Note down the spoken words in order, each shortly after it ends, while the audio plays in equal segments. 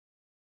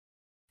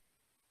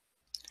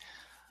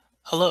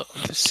Hello,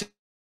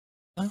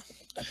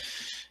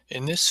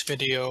 in this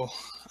video,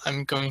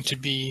 I'm going to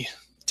be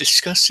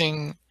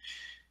discussing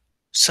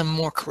some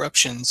more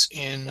corruptions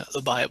in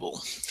the Bible,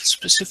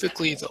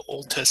 specifically the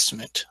Old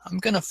Testament. I'm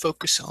going to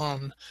focus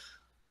on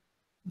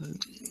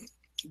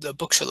the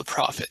books of the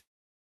prophet.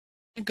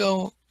 I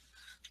go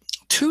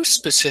too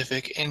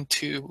specific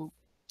into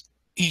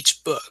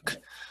each book.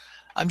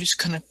 I'm just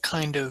going to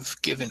kind of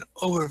give an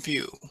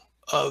overview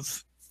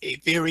of a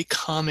very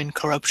common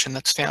corruption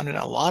that's found in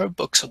a lot of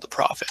books of the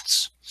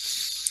prophets.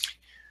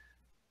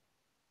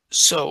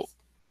 So,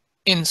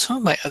 in some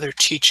of my other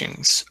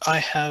teachings, I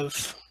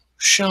have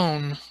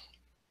shown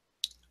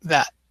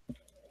that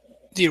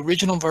the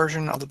original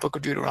version of the book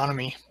of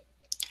Deuteronomy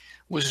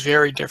was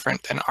very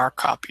different than our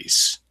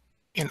copies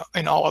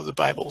in all of the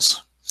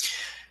Bibles.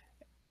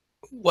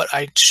 What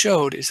I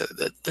showed is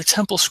that the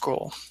Temple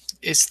Scroll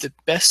is the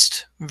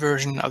best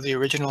version of the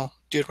original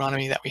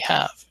Deuteronomy that we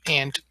have.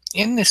 And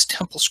in this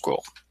Temple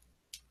Scroll,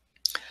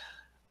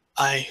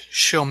 I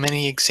show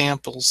many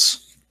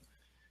examples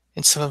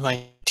in some of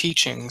my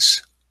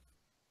teachings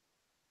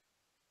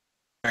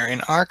where in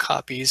our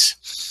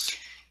copies,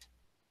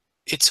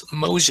 it's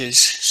Moses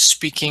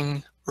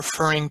speaking,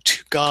 referring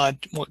to God,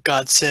 what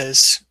God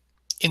says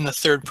in the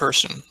third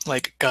person,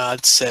 like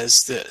God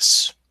says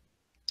this.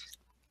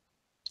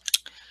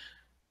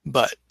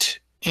 But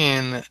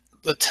in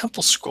the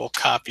Temple Scroll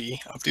copy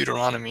of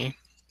Deuteronomy,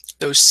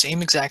 those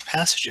same exact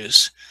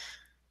passages,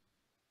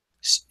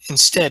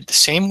 instead, the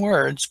same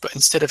words, but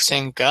instead of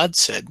saying God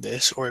said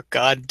this, or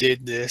God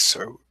did this,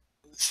 or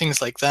things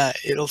like that,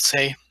 it'll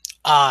say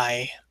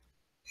I,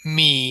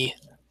 me,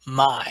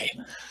 my.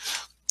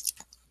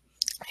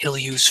 It'll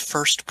use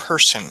first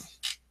person.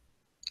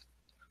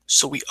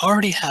 So we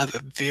already have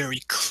a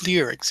very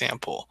clear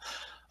example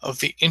of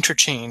the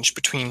interchange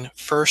between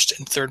first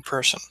and third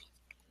person.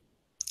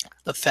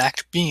 The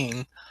fact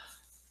being,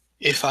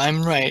 if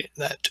I'm right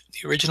that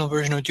the original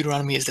version of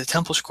Deuteronomy is the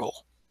Temple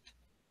Scroll,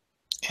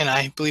 and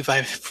I believe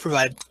I've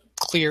provided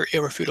clear,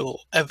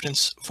 irrefutable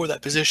evidence for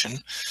that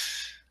position,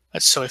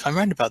 so if I'm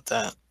right about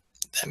that,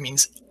 that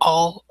means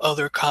all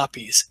other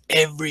copies,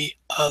 every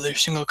other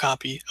single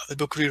copy of the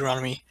book of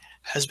Deuteronomy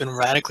has been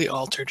radically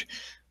altered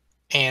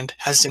and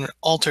has been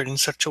altered in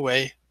such a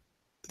way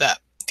that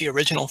the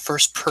original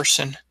first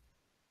person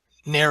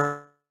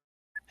narrative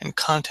and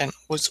content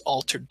was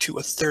altered to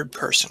a third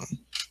person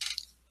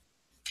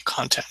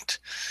content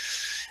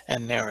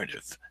and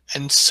narrative.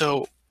 And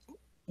so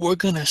we're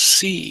going to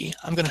see,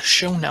 I'm going to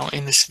show now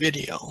in this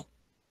video,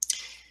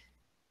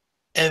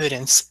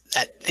 evidence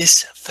that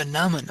this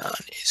phenomenon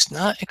is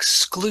not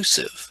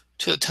exclusive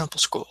to the Temple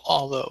Scroll,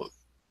 although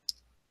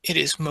it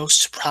is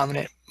most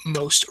prominent,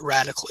 most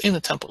radical in the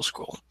Temple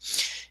Scroll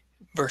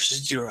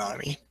versus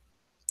Deuteronomy.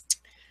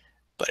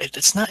 But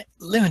it's not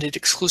limited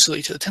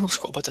exclusively to the Temple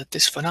Scroll, but that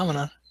this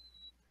phenomenon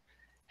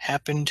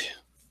happened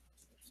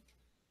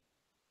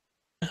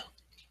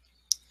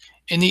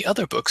in the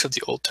other books of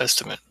the Old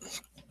Testament.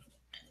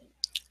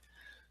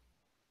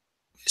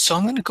 So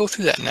I'm going to go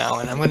through that now,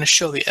 and I'm going to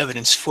show the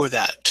evidence for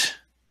that.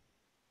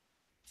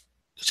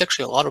 There's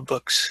actually a lot of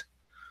books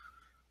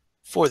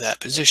for that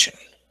position.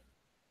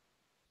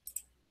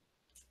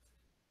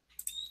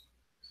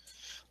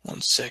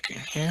 One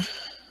second here.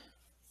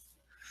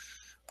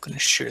 I'm going to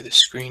share the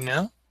screen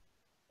now.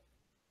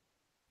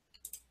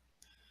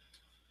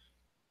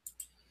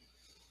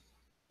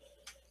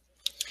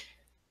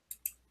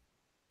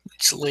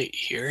 It's late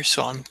here,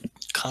 so I'm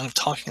kind of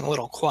talking a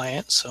little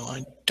quiet so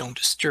I don't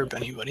disturb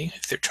anybody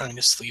if they're trying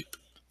to sleep.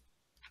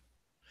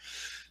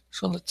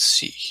 So let's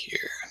see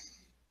here.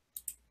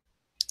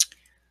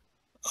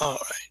 All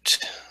right,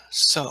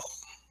 so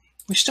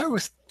we start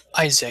with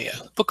Isaiah,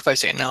 the book of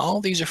Isaiah. Now, all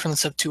these are from the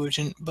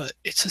Septuagint, but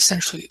it's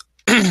essentially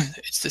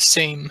it's the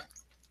same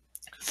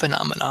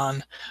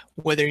phenomenon,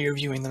 whether you're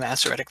viewing the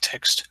Masoretic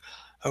text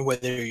or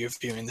whether you're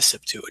viewing the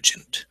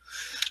Septuagint.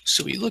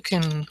 So we look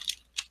in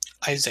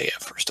Isaiah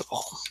first of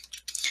all.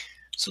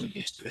 So we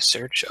just do a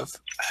search of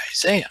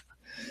Isaiah.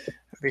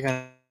 We've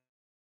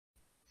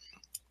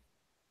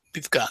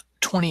got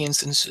 20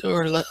 instances,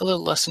 or a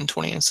little less than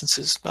 20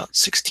 instances, about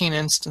 16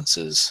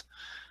 instances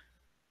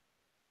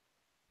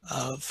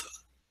of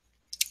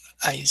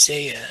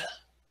Isaiah.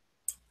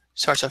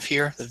 Starts off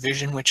here, the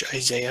vision which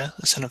Isaiah,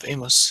 the son of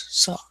Amos,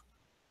 saw.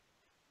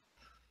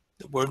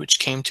 The word which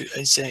came to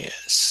Isaiah,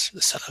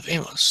 the son of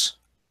Amos.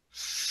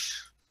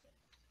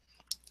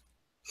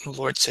 The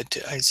Lord said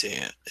to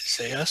Isaiah,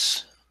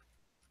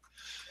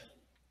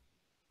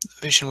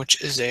 the vision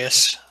which Isaiah,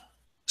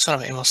 son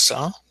of Amos,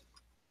 saw.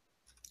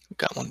 We've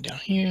got one down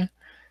here.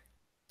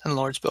 And the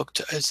Lord spoke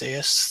to Isaiah,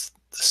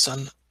 the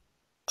son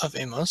of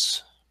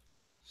Amos.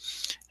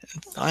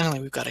 And finally,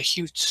 we've got a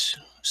huge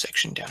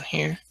section down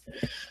here.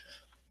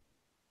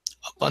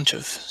 A bunch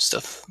of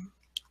stuff,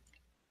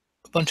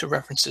 a bunch of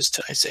references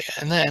to Isaiah.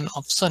 And then,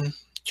 all of a sudden,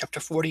 chapter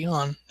 40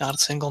 on, not a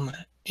single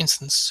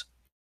instance.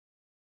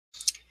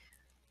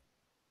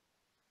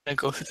 I'm going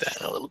to go through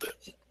that in a little bit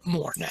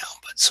more now.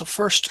 But so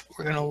first,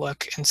 we're going to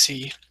look and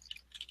see.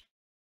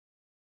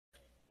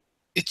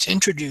 It's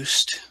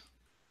introduced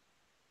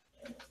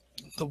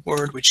the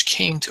word which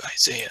came to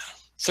Isaiah,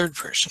 third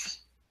person.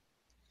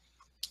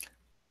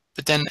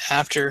 But then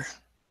after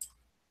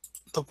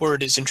the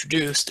word is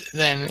introduced,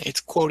 then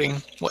it's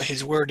quoting what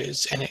his word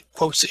is, and it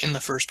quotes it in the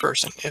first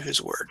person of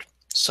his word.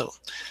 So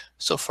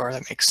far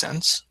that makes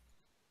sense.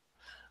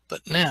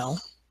 But now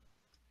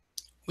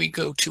we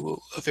go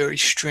to a very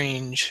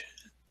strange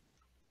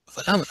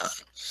phenomenon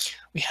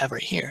we have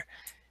right here.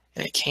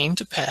 And it came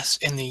to pass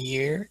in the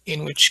year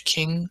in which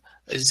King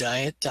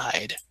Uzziah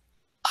died,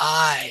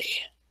 I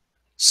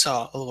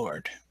saw the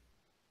Lord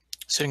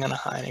sitting on a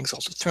high and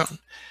exalted throne.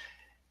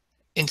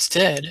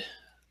 Instead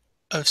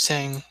of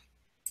saying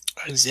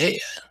Isaiah,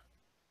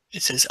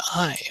 it says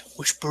I,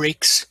 which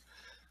breaks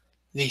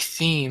the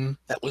theme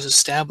that was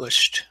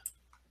established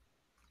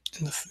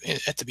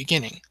at the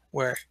beginning,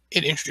 where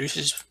it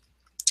introduces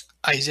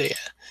Isaiah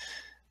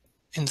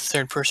in the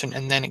third person,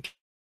 and then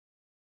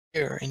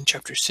here in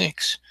chapter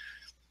 6,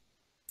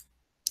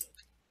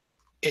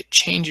 it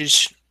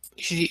changes.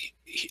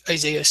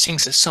 Isaiah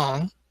sings a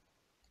song,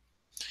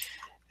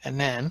 and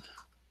then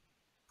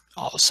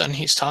all of a sudden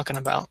he's talking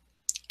about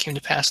came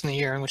to pass in the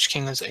year in which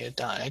King Uzziah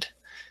died.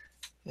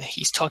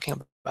 He's talking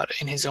about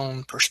it in his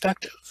own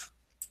perspective.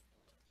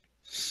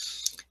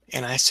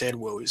 And I said,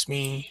 woe is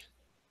me.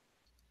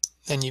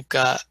 Then you've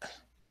got,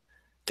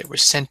 there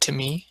was sent to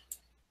me,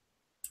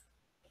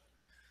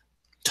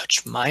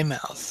 touched my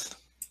mouth,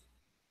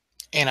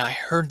 and I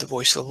heard the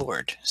voice of the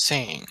Lord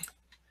saying,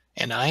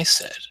 and I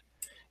said,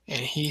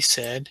 and he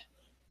said,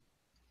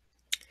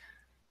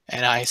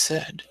 and I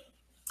said.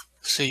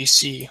 So you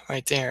see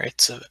right there,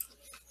 it's a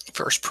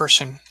first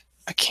person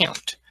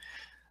account.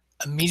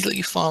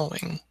 Immediately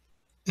following.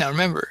 Now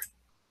remember,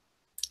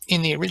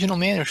 in the original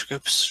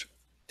manuscripts,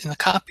 in the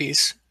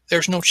copies,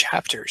 there's no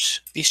chapters.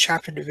 These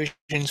chapter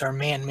divisions are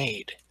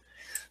man-made.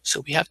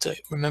 So we have to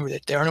remember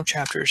that there are no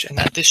chapters and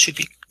that this should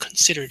be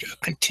considered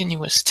a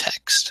continuous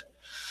text.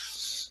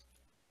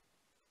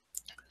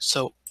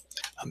 So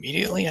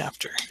immediately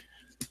after,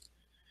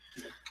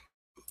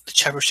 the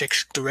chapter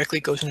 6 directly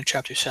goes into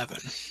chapter 7.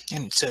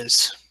 And it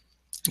says,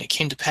 and it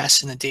came to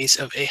pass in the days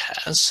of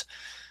Ahaz.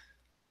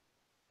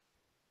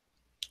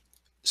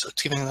 So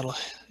it's giving a little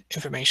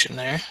information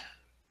there.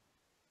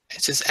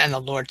 It says, and the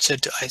Lord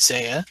said to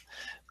Isaiah,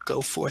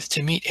 go forth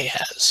to meet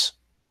Ahaz,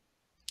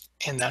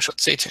 and thou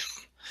shalt say to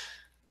him.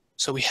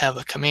 So we have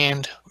a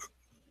command,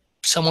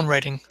 someone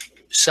writing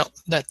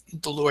that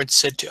the Lord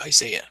said to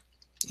Isaiah.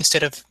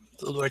 Instead of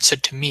the Lord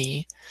said to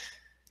me,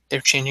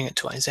 they're changing it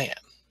to Isaiah.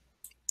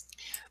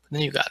 But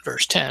then you got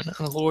verse 10,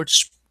 and the Lord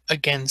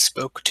again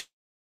spoke to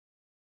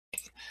me,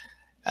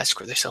 ask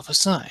for thyself a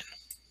sign.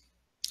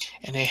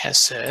 And Ahaz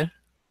said,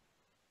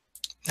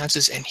 now it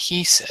says, and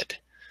he said,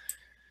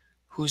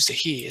 who's the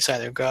he? It's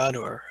either God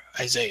or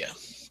Isaiah.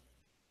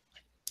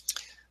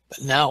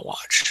 But now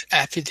watch,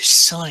 after this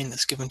sign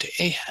that's given to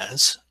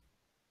Ahaz,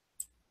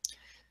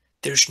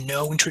 there's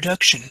no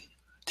introduction.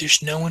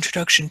 There's no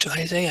introduction to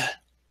Isaiah.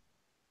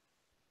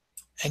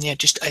 And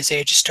yet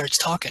Isaiah just starts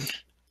talking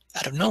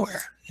out of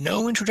nowhere.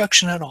 No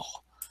introduction at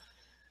all.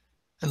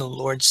 And the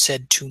Lord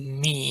said to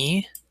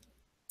me,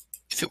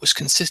 if it was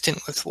consistent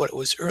with what it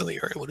was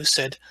earlier, it would have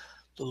said,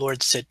 the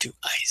Lord said to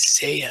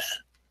Isaiah.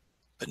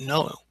 But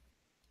no,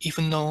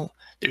 even though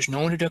there's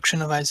no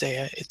introduction of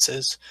Isaiah, it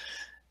says,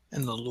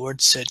 and the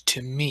Lord said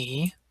to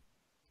me,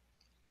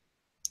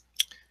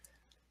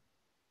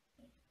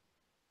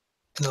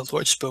 and the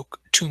Lord spoke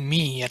to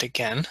me yet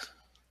again.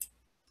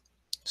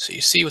 So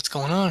you see what's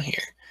going on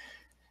here.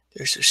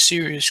 There's a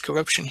serious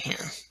corruption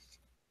here.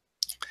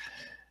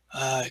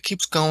 It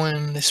keeps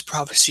going. This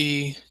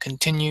prophecy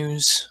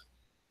continues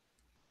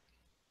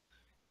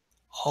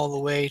all the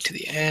way to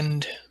the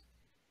end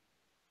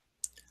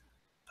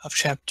of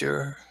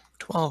chapter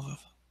 12.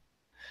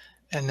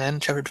 And then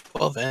chapter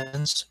 12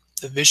 ends,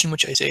 the vision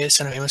which Isaiah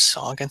son of Amos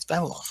saw against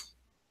Babylon.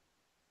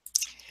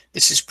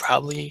 This is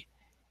probably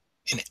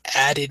an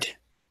added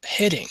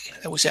heading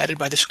that was added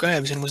by the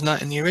scribes and was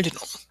not in the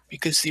original.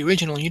 Because the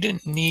original, you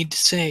didn't need to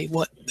say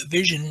what the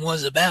vision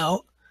was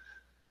about.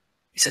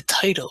 It's a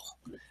title.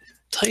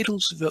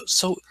 Titles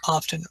so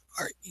often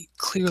are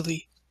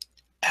clearly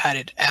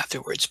added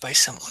afterwards by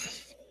someone.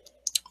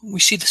 We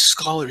see the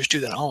scholars do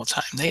that all the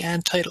time. They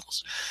add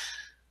titles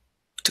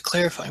to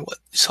clarify what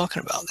it's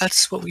talking about.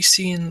 That's what we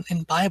see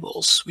in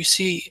Bibles. We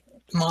see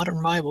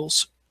modern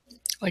Bibles,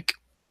 like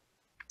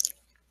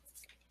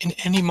in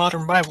any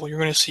modern Bible, you're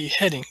going to see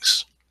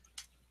headings.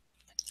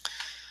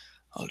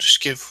 I'll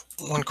just give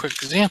one quick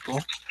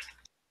example.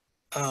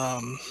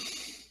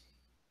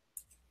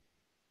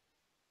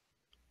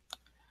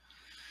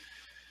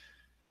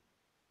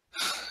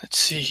 Let's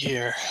see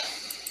here.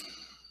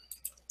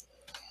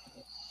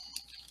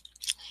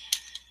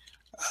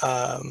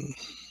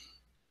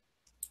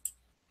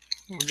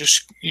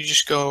 You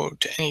just go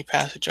to any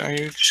passage, or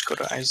you just go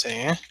to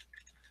Isaiah.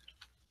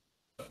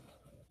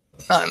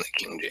 Not in the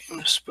King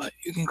James, but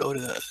you can go to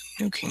the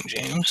New King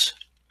James.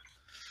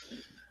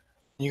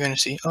 You're going to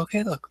see,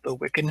 okay, look, the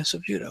wickedness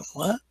of Judah.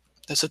 What?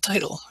 That's a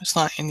title. It's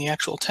not in the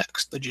actual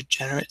text. The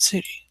degenerate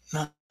city,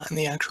 not in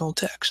the actual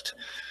text.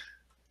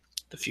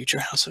 the future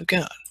house of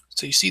God.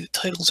 So you see the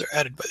titles are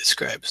added by the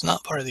scribes,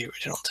 not part of the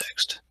original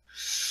text.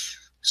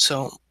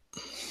 So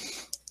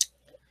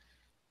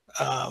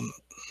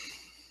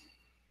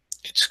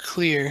it's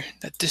clear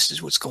that this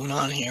is what's going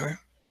on here.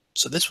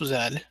 So this was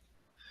added.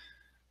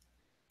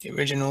 The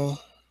original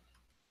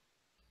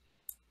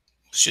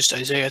was just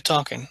Isaiah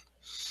talking,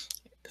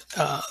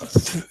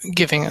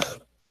 giving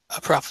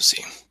a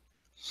prophecy.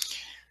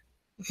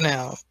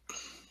 Now,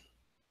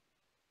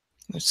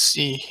 let's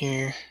see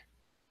here.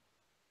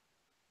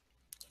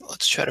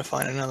 Let's try to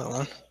find another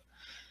one.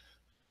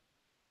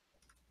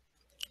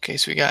 Okay,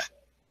 so we got,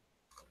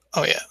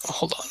 oh yeah,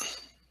 hold on.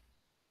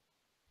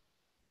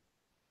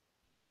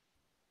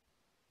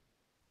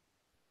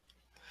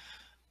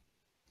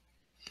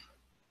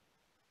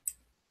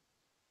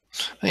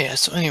 Oh yeah,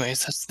 so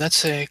anyways,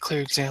 that's a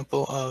clear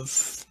example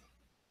of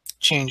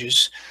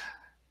changes.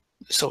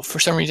 So for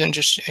some reason,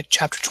 just at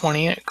chapter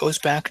 20, it goes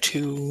back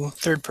to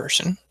third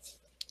person.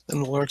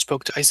 Then the Lord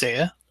spoke to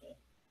Isaiah.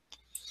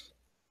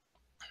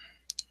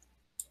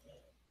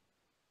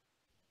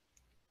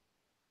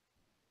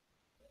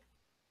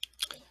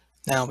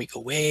 Now we go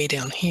way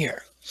down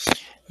here.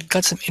 We've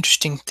got some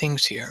interesting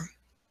things here.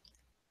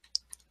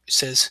 It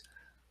says,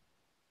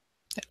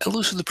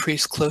 elders of the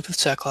priests clothed with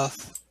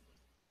sackcloth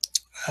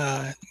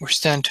were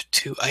sent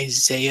to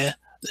Isaiah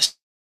the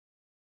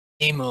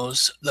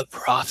Amos the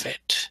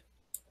prophet.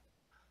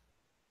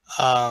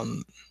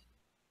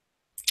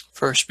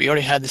 First, we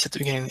already had this at the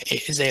beginning,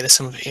 Isaiah the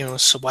son of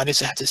Amos, so why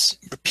does it have to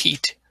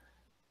repeat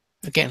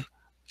again,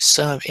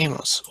 son of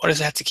Amos? Why does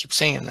it have to keep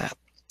saying that?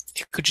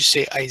 It could just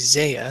say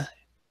Isaiah.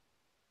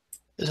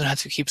 It doesn't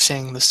have to keep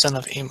saying the son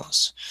of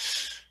Amos.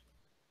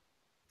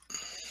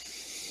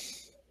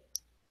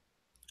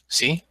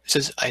 See, it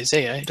says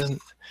Isaiah. It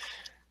doesn't.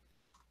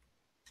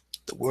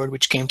 The word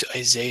which came to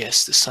Isaiah,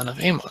 the son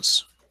of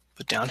Amos.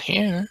 But down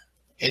here,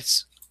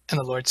 it's, and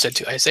the Lord said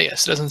to Isaiah.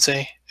 So it doesn't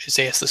say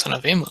Isaiah, the son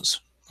of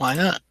Amos. Why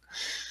not?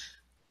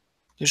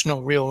 There's no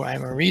real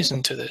rhyme or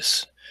reason to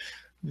this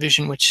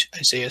vision which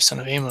Isaiah, son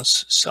of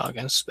Amos, saw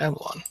against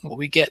Babylon. Well,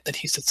 we get that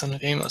he's the son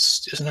of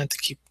Amos. It doesn't have to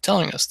keep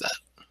telling us that.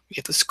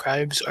 Yet the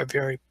scribes are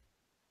very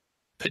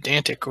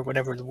pedantic, or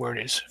whatever the word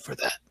is for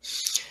that.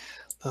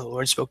 The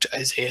Lord spoke to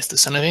Isaiah, the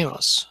son of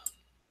Amos.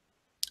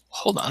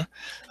 Hold on.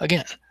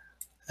 Again.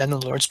 Then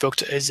the Lord spoke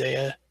to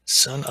Isaiah,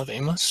 son of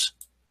Amos.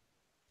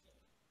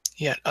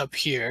 Yet up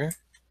here,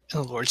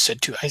 and the Lord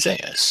said to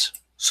Isaiah.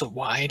 So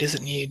why does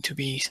it need to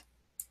be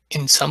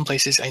in some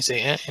places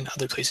Isaiah, in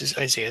other places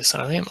Isaiah,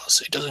 son of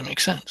Amos? It doesn't make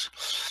sense.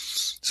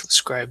 So the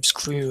scribes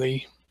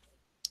clearly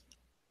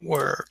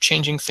were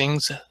changing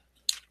things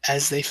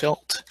as they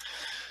felt,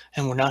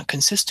 and were not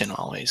consistent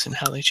always in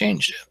how they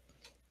changed it.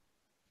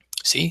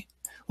 See,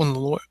 when the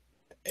Lord,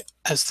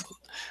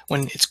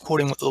 when it's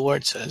quoting what the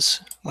Lord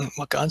says,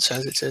 what God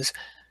says, it says,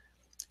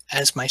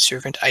 as my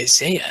servant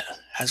Isaiah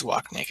has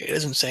walked naked. It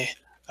doesn't say,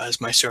 as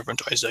my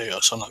servant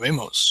Isaiah, son of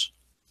Amos.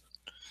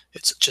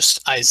 It's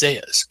just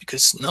Isaiah's,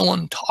 because no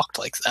one talked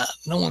like that.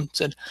 No one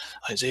said,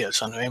 Isaiah,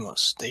 son of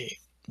Amos. They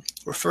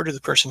refer to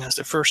the person as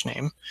their first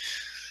name,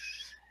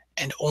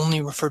 and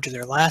only refer to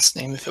their last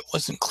name if it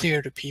wasn't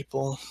clear to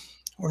people,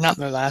 or not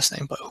their last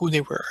name, but who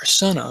they were a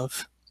son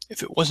of,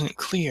 if it wasn't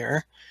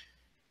clear,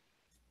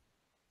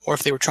 or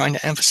if they were trying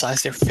to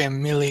emphasize their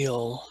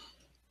familial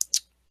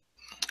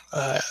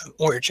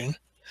origin.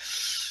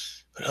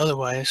 But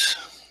otherwise,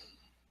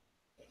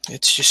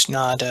 it's just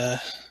not, it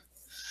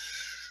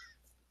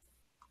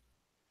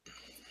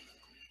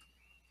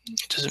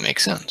doesn't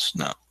make sense.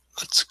 Now,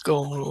 let's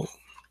go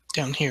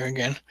down here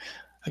again.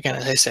 Again,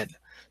 as I said,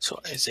 so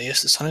Isaiah,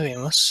 the son of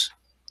Amos,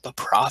 the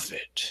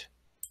prophet.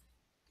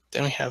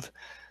 Then we have,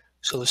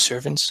 so the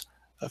servants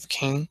of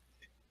King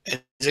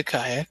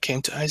Hezekiah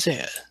came to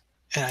Isaiah,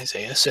 and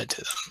Isaiah said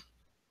to them.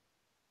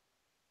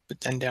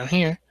 But then down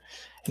here,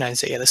 and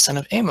Isaiah, the son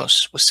of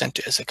Amos, was sent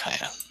to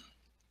Hezekiah.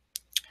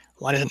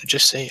 Why doesn't it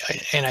just say,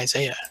 and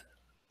Isaiah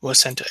was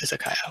sent to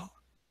Hezekiah?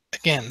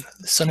 Again,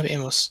 the son of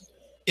Amos,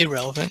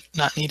 irrelevant,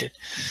 not needed.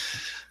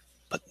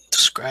 But the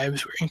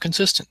scribes were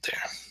inconsistent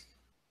there.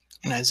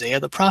 And Isaiah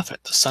the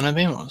prophet, the son of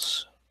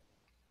Amos,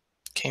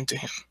 came to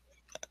him.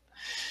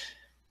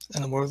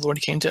 And the word of the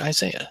Lord came to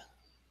Isaiah.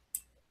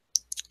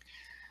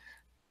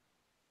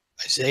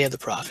 Isaiah the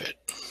prophet.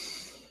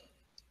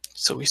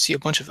 So we see a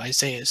bunch of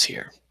Isaiahs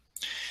here.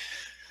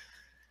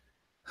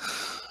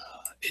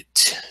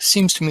 It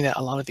seems to me that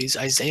a lot of these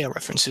Isaiah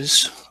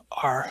references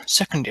are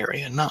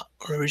secondary and not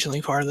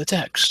originally part of the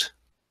text.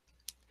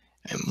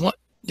 And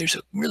there's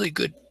a really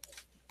good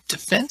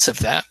defense of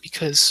that,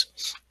 because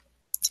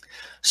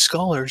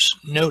scholars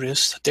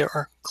notice that there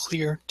are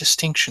clear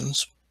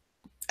distinctions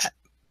at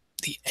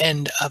the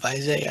end of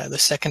Isaiah,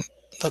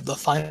 the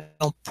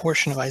final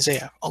portion of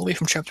Isaiah, all the way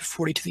from chapter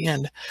 40 to the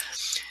end,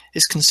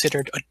 is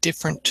considered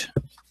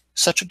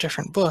such a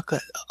different book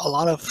that a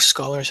lot of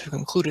scholars have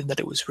concluded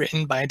that it was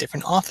written by a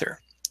different author.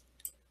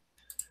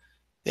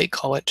 They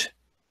call it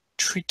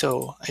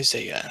Trito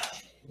Isaiah.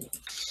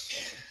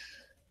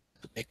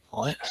 They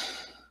call it.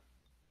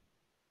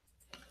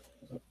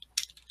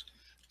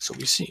 So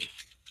we see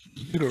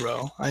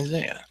Deutero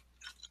Isaiah,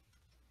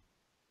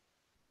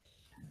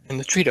 and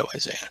the Trito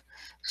Isaiah.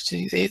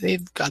 See,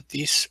 they've got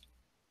these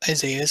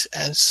Isaiahs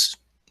as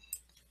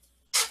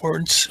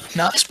words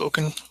not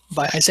spoken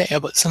by Isaiah,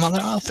 but some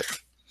other author.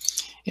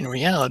 In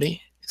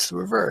reality, it's the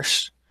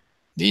reverse.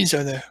 These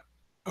are the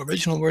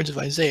original words of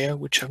Isaiah,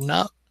 which have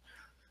not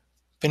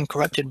been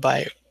corrupted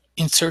by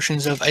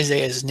insertions of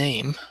Isaiah's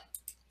name,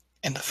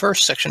 and the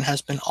first section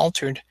has been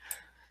altered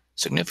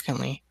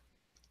significantly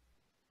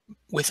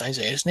with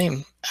Isaiah's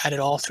name added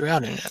all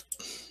throughout in it.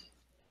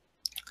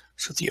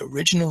 So the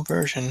original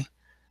version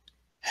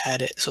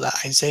had it so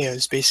that Isaiah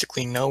is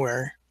basically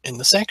nowhere in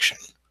the section,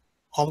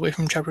 all the way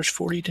from chapters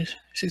 40 to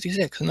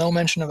 66, no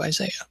mention of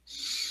Isaiah.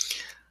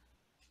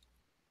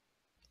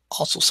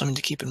 Also something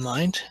to keep in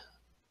mind.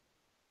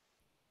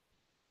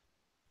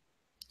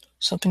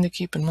 Something to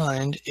keep in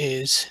mind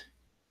is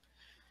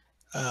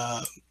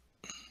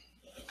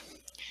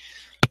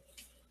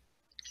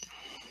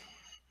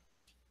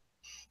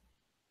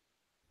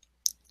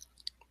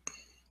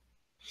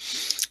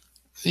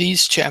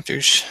these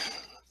chapters,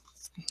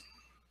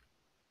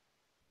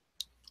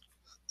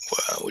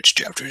 which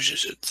chapters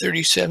is it?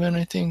 37,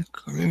 I think,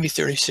 or maybe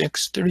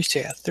 36,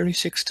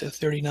 36 to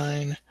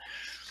 39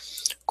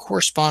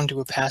 correspond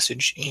to a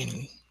passage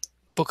in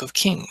Book of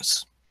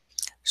Kings.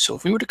 So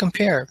if we were to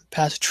compare a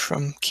passage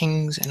from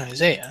Kings and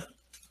Isaiah,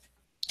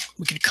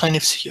 we could kind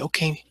of see,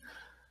 okay,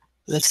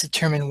 let's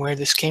determine where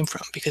this came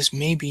from, because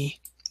maybe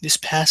this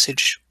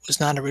passage was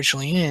not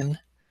originally in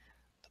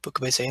the Book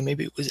of Isaiah.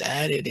 Maybe it was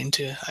added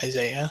into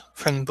Isaiah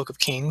from the Book of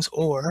Kings,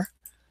 or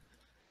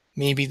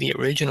maybe the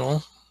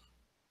original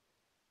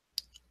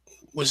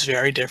was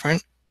very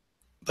different,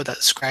 but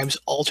that scribes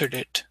altered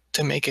it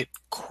to make it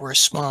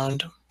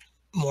correspond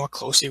more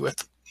closely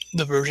with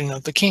the version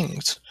of the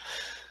Kings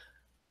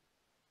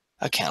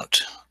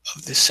account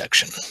of this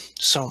section.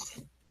 So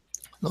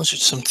those are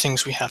some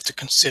things we have to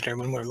consider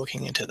when we're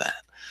looking into that.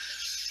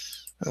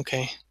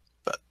 Okay,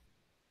 but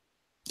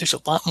there's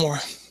a lot more.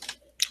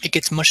 It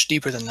gets much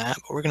deeper than that,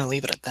 but we're going to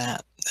leave it at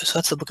that. So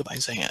that's the book of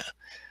Isaiah.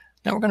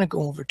 Now we're going to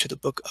go over to the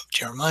book of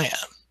Jeremiah.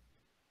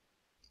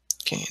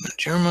 Okay, now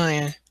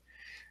Jeremiah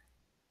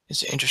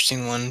is an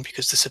interesting one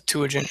because the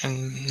Septuagint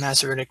and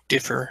Masoretic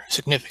differ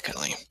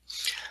significantly.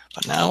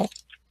 But now,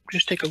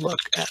 just take a look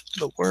at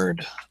the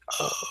word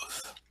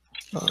of,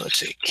 let's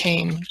say,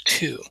 came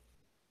to.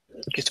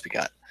 I guess we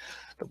got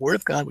the word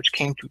of God which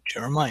came to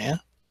Jeremiah.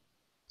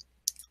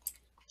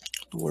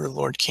 The word of the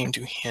Lord came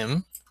to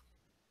him.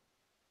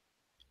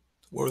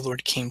 The word of the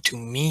Lord came to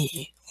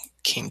me.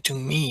 Came to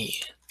me.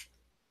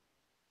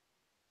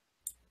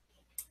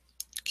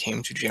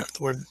 Came to the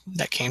word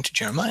that came to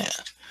Jeremiah.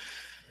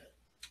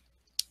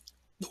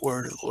 The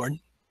word of the Lord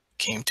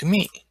came to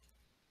me.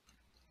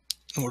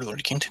 The word of the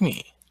Lord came to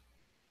me.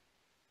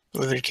 The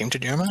word of the Lord came to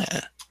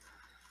Jeremiah.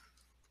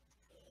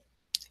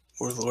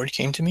 The word of the Lord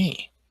came to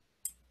me.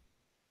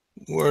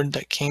 Word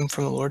that came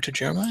from the Lord to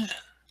Jeremiah.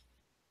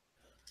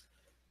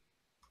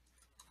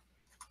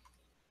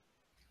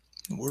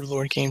 The word of the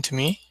Lord came to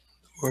me.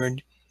 The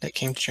word that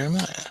came to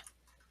Jeremiah.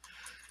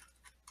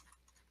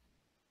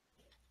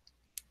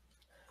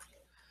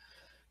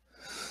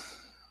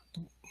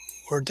 The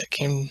word that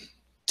came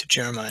to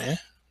Jeremiah.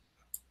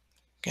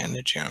 Again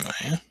to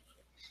Jeremiah.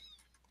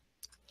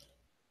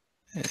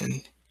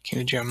 And came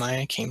to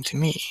Jeremiah, came to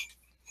me.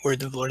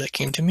 Word of the Lord that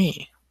came to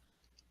me.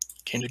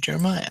 Came to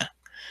Jeremiah.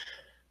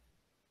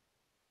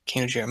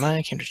 Came to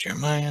Jeremiah, came to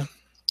Jeremiah.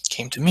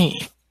 Came to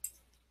me.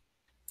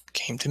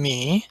 Came to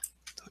me.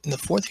 In the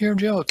 4th year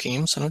of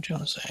Joachim, son of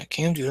Josiah,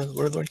 came to Judah, the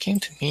word of the Lord came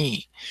to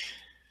me.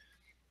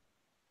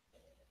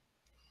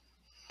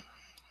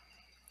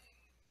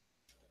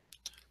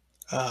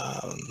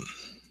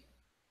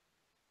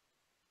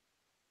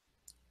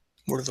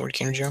 Word of the Lord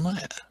came to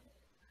Jeremiah.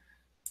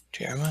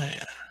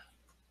 Jeremiah.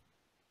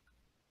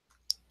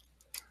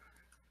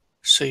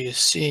 So you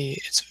see,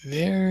 it's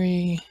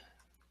very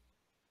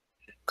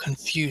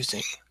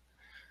confusing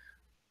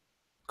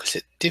because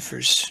it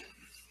differs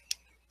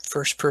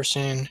first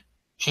person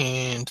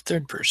and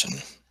third person.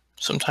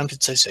 Sometimes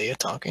it's Isaiah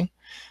talking,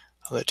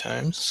 other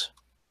times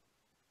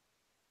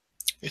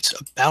it's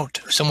about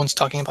someone's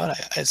talking about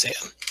Isaiah.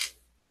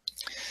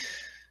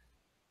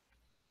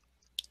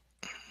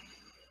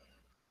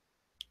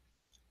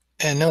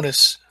 And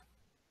notice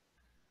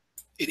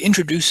it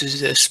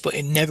introduces this, but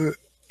it never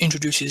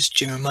introduces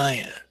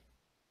Jeremiah.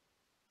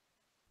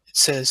 It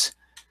says,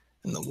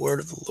 and the word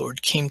of the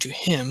Lord came to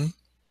him,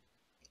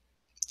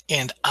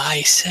 and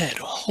I said,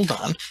 hold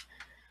on, the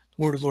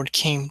word of the Lord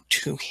came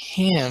to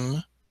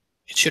him.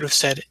 It should have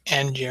said,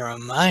 and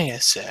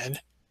Jeremiah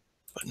said,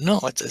 but no,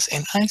 it says,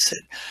 and I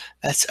said.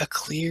 That's a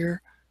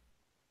clear,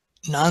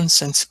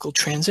 nonsensical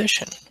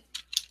transition.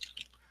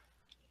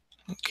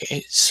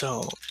 Okay,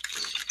 so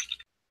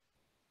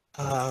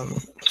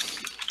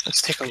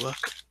let's take a look.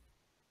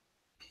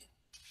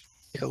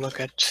 Take a look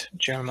at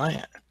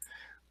Jeremiah.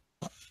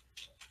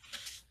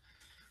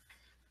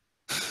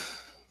 The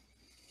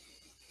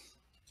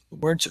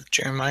words of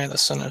Jeremiah, the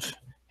son of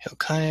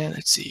Hilkiah.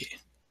 Let's see.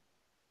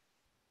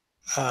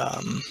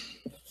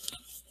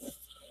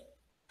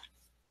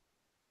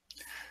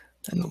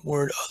 And the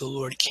word of the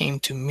Lord came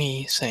to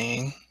me,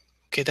 saying,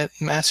 okay, that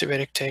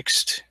Masoretic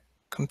text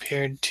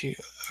compared to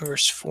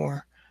verse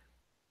 4,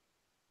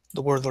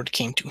 the word of the Lord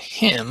came to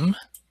him.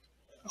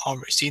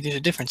 Already, see, there's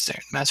a difference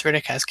there.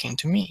 Masoretic has came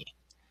to me.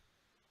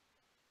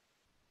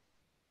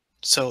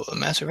 So the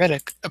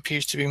Masoretic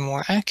appears to be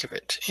more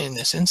accurate in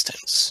this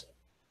instance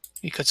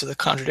because of the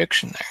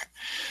contradiction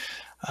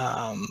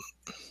there.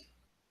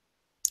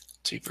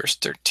 See verse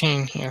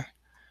 13 here.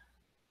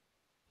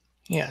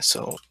 Yeah,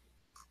 so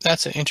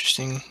that's an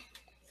interesting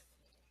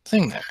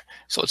thing there.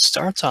 So it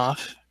starts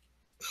off,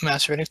 the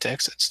Masoretic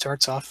text, it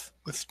starts off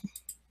with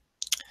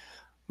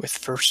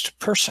first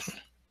person.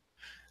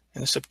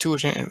 And the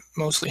Septuagint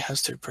mostly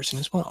has third person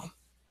as well.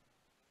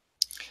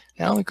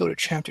 Now we go to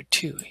chapter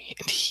 2,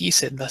 and he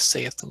said, thus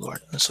saith the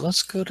Lord. So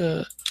let's go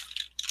to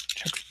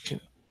chapter 2.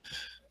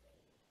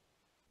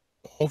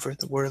 Over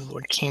the word of the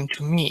Lord came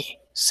to me,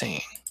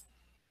 saying,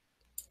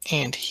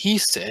 and he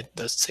said,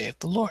 thus saith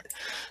the Lord.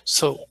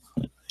 So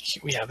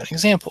we have an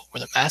example where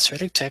the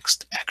Masoretic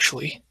text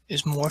actually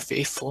is more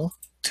faithful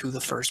to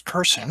the first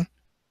person,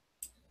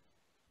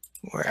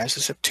 whereas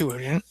the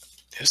Septuagint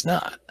is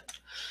not.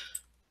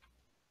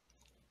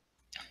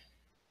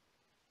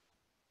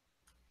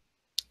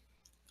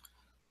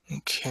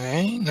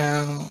 Okay,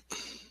 now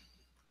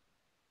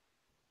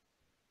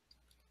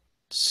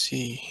let's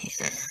see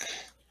here.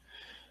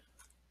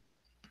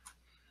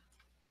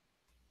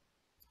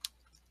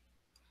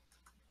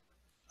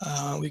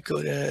 We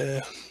go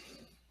to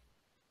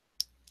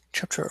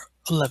chapter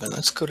 11.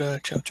 Let's go to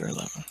chapter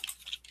 11.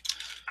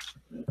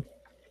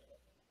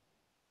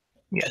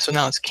 Yeah, so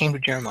now it's came to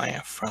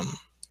Jeremiah from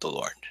the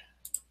Lord.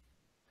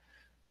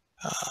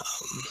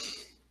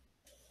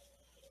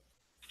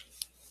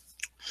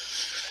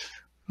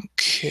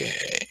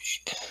 Okay.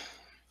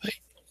 Wait.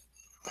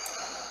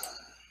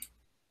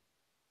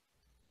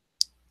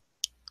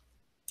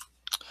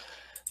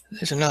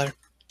 There's another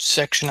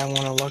section I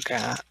want to look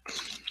at.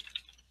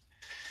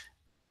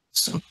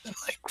 Something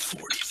like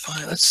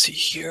 45. Let's see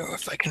here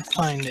if I can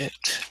find it.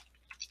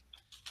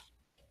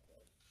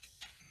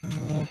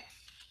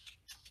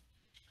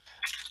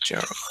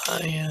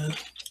 Jeremiah.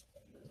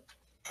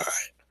 All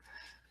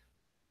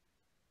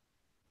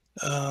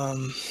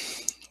right.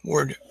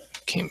 Word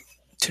came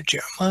to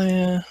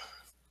Jeremiah.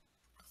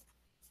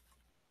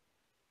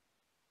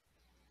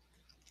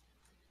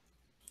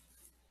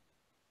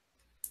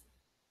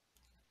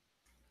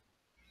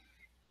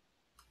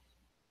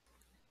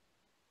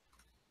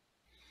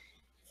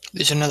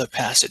 There's another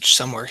passage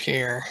somewhere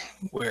here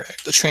where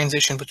the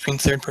transition between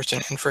third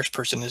person and first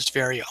person is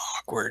very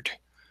awkward,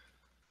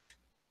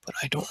 but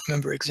I don't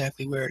remember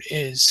exactly where it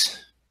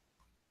is.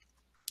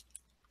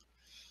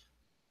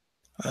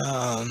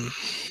 Let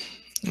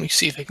me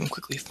see if I can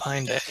quickly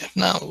find it. If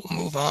not, we'll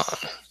move on.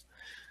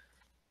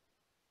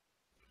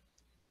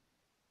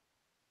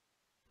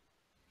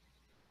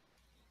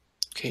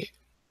 Okay,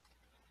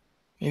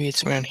 maybe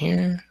it's around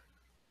here.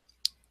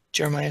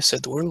 Jeremiah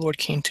said, the word of the Lord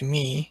came to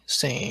me,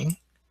 saying,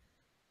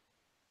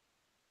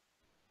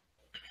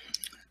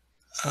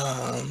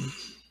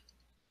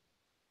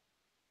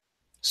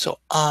 so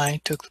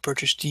I took the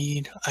purchase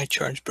deed, I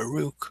charged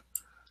Baruch,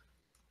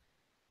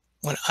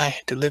 when I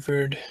had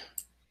delivered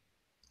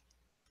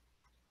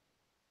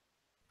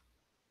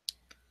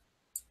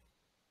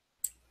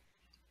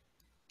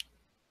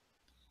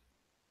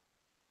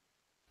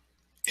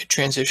it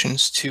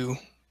transitions to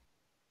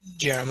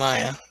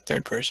Jeremiah,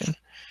 third person.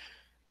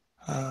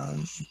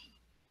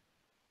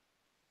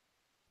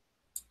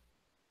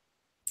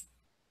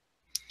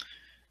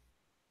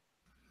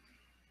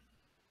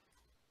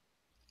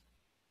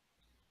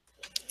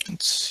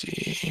 Let's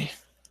see.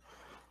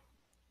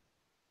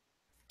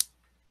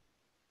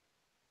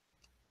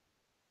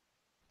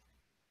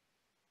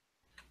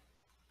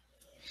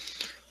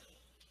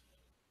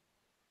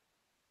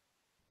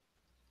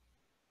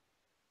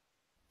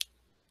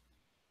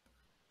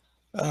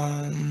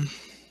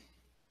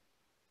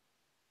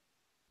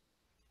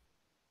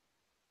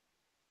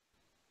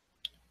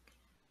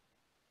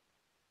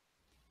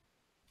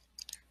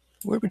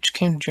 Word which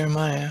came to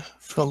Jeremiah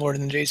from the Lord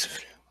in the days of,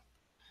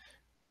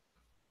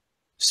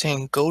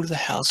 saying, go to the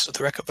house of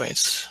the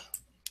Rechabites.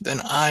 Then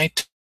so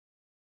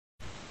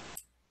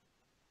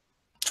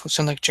it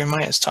sounds like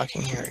Jeremiah is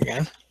talking here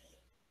again.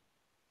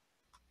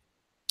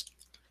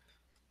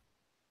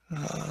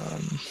 I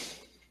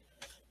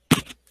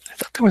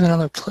thought there was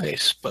another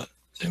place, but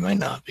there might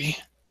not be.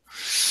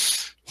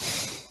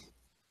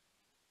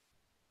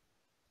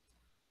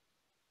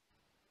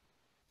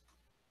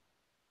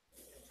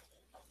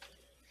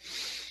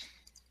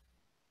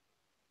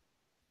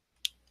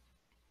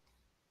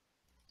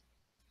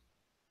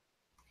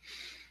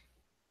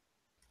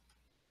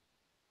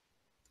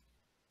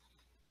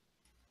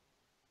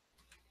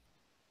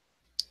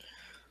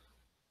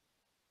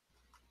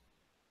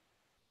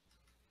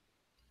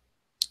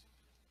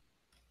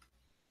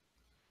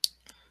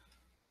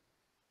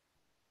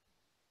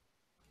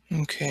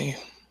 Okay.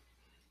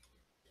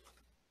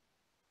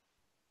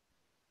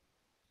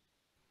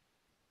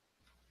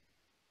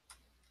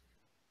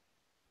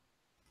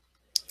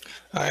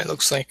 It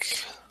looks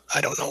like,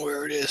 I don't know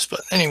where it is,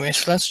 but anyway,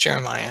 so that's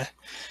Jeremiah.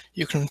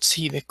 You can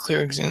see the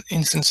clear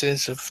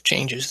instances of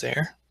changes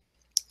there.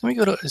 Let me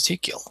go to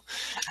Ezekiel.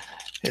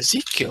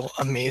 Ezekiel,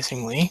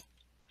 amazingly,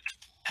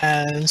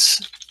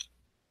 has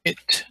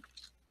it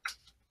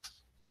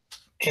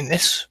in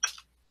this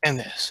and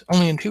this,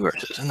 only in 2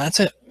 verses, and that's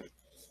it.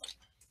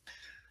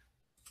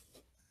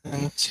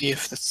 And let's see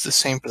if that's the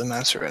same for the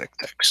Masoretic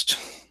text.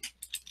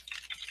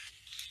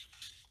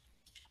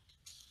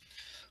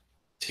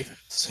 Let's see if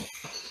it's the same.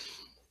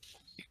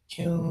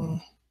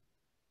 Ezekiel.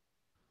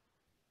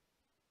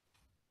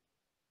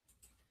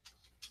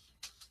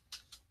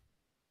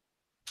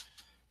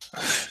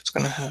 It's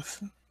gonna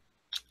have,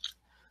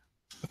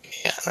 okay,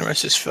 yeah, the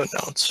rest is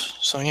footnotes.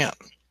 So yeah,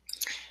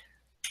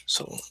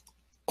 so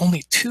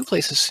only 2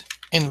 places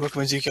in the book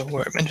of Ezekiel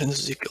where it mentions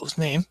Ezekiel's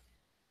name,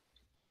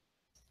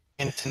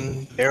 and it's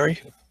in the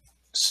very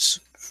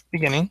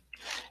beginning,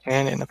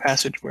 and in a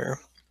passage where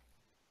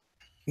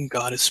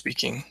God is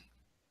speaking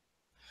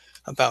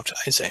about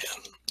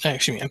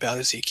about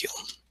Ezekiel.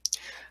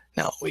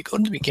 Now we go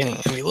to the beginning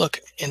and we look,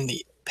 and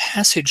the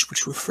passage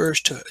which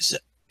refers to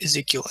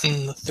Ezekiel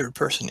in the 3rd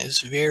person is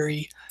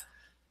very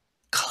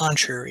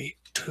contrary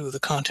to the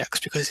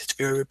context because it's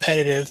very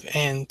repetitive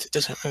and it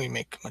doesn't really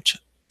make much.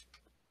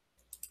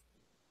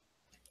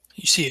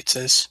 You see, it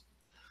says,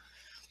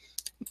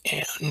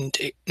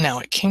 now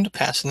it came to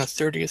pass in the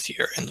 30th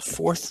year, in the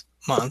 4th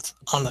month,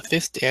 on the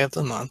 5th day of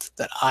the month,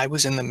 that I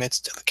was in the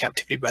midst of the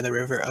captivity by the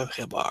river of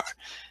Chebar,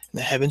 and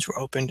the heavens were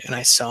opened, and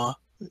I saw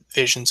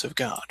visions of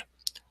God.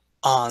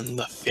 On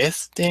the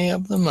 5th day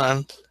of the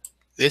month,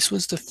 this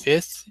was the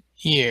 5th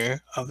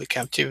year of the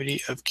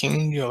captivity of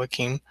King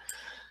Joachim,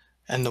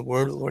 and the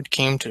word of the Lord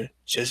came to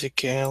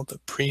Jezekiel the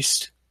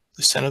priest,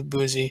 the son of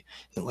Buzi,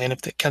 in the land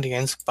of the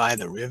Chaldeans by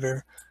the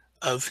river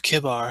of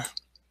Chebar,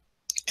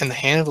 and the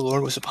hand of the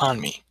Lord was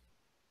upon me.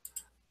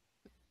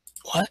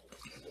 What?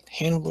 The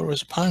hand of the Lord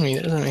was upon me?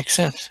 That doesn't make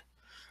sense.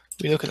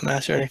 We look at the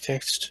Masoretic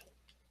text,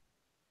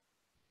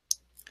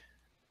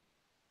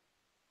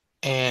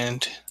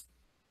 and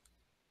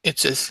it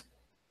says,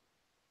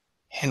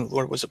 hand of the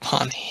Lord was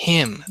upon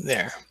him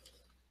there.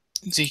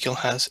 Ezekiel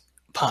has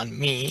upon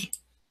me.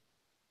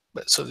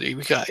 But so we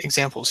got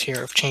examples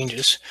here of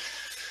changes.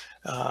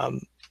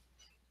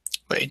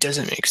 But it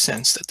doesn't make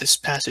sense that this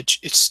passage,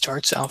 it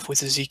starts off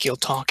with Ezekiel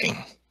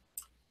talking,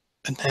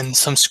 and then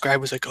some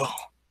scribe was like, oh,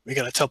 we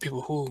got to tell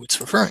people who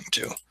it's referring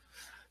to.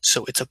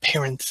 So it's a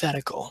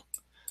parenthetical.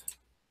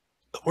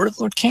 The word of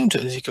the Lord came to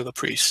Ezekiel the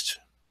priest,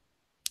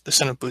 the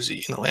son of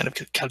Buzi, in the land of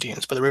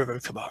Chaldeans by the river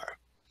of Chebar.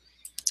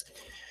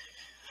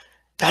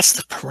 That's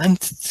the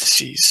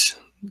parentheses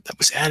that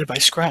was added by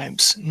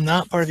scribes,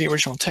 not part of the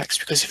original text,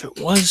 because if it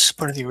was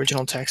part of the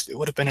original text, it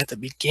would have been at the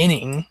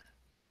beginning,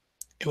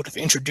 it would have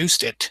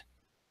introduced it,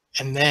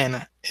 and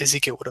then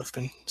Ezekiel would have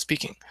been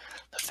speaking.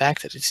 The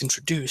fact that it's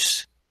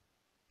introduced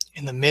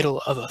in the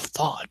middle of a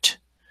thought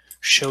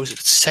shows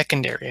it's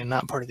secondary and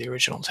not part of the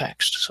original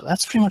text. So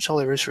that's pretty much all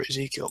there is for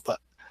Ezekiel,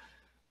 but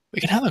we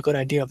can have a good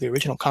idea of the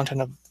original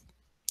content of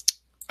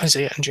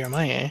Isaiah and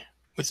Jeremiah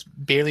with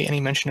barely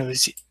any mention of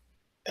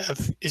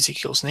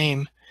Ezekiel's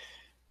name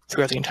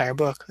throughout the entire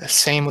book. The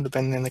same would have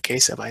been in the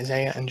case of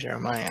Isaiah and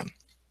Jeremiah,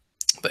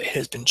 but it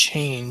has been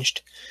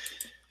changed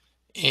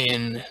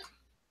in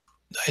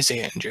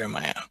Isaiah and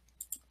Jeremiah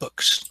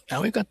books.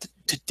 Now we've got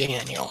to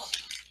Daniel,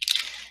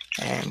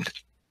 and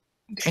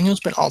Daniel's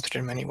been altered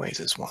in many ways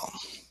as well.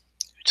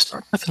 It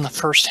starts off in the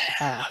first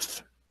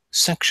half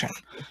section,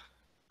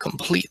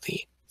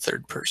 completely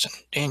 3rd person,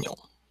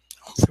 Daniel,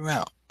 all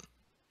throughout.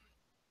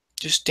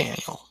 Just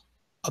Daniel,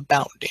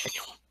 about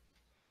Daniel.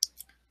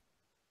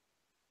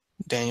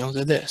 Daniel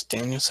did this,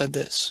 Daniel said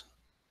this.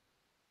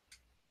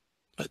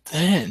 But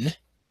then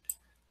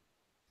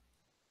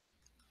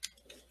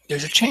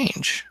there's a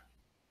change.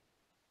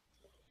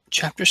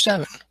 Chapter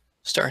 7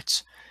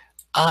 starts,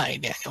 I,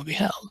 Daniel,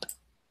 beheld.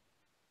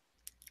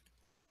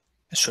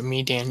 As for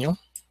me, Daniel,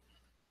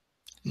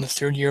 in the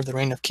 3rd year of the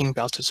reign of King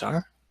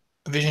Belteshazzar,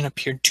 a vision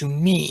appeared to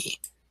me,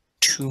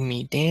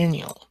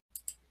 Daniel.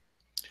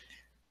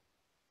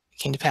 It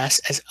came to pass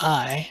as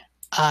I,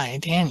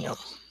 Daniel.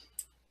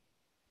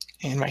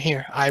 And right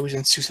here, I was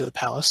in Susa the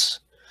palace.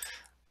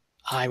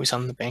 I was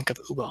on the bank of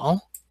Ubal.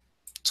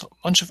 So a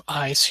bunch of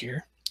I's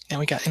here. Now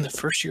we got in the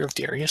 1st year of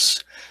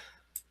Darius.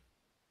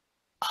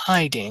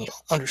 I, Daniel,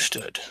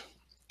 understood,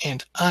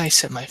 and I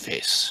set my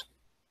face.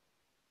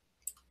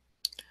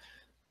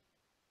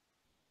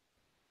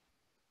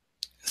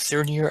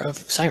 3rd year of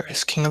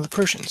Cyrus, king of the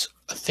Persians,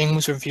 a thing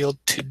was revealed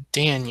to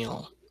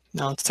Daniel,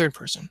 now it's 3rd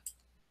person,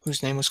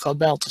 whose name was called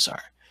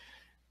Belteshazzar.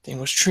 The thing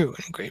was true,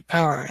 and great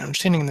power and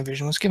understanding in the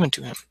vision was given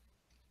to him.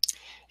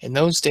 In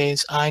those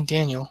days, I,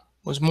 Daniel,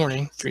 was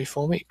mourning 3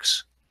 full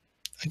weeks.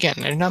 Again,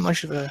 there's not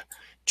much of a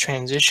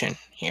transition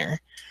here.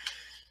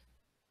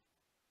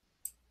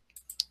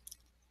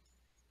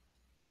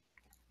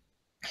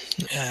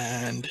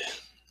 And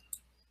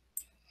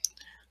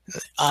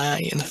I,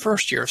 in the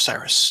 1st year of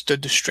Cyrus,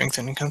 stood to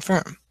strengthen and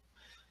confirm.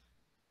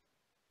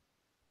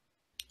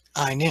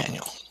 I,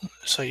 Daniel.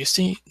 So you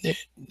see,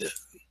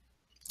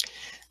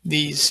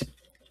 these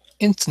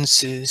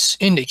instances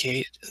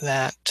indicate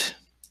that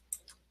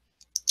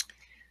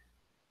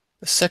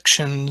the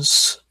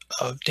sections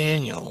of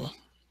Daniel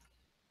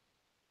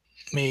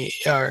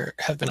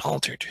have been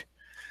altered.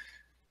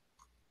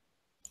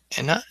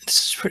 And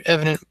this is pretty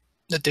evident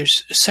that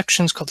there's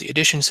sections called the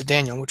Additions to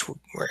Daniel, which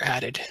were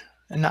added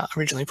and not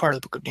originally part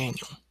of the book of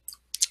Daniel.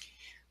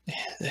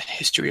 The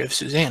history of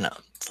Susanna,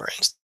 for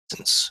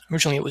instance.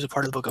 Originally it was a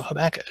part of the book of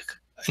Habakkuk,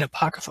 an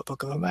apocrypha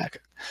book of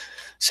Habakkuk.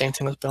 Same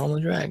thing with Bel and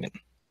the Dragon.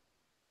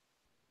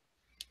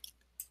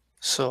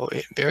 So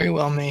it very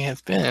well may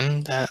have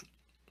been that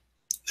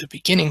the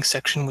beginning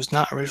section was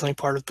not originally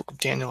part of the book of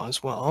Daniel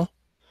as well,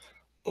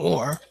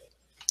 or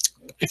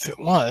if it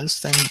was,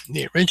 then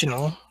the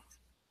original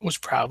was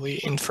probably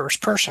in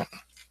first person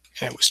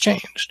and it was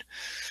changed.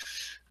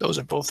 Those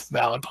are both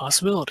valid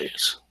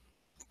possibilities.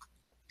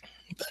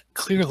 But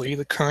clearly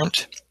the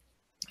current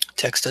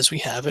text as we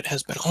have it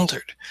has been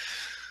altered,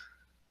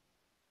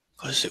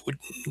 because it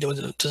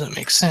doesn't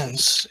make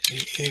sense.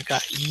 You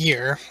got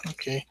year,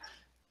 okay.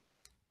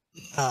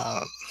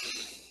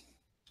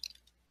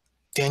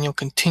 Daniel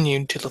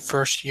continued to the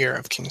first year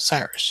of King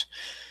Cyrus.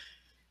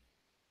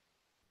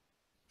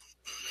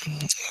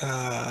 Let's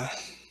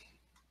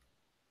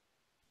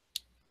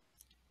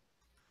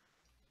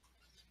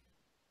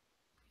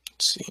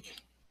see.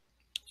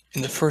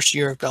 In the first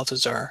year of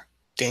Belteshazzar,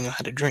 Daniel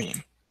had a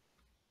dream.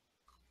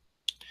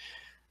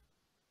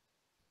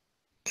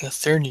 In the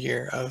third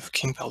year of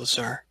King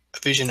Belteshazzar, a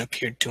vision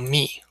appeared to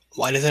me.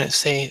 Why doesn't it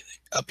say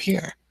up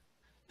here?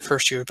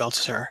 First year of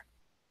Belteshazzar,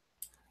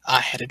 I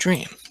had a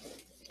dream.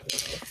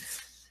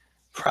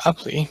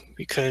 Probably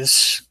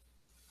because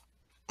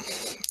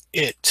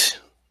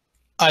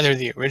either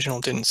the original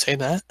didn't say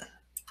that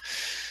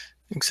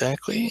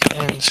exactly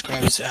and the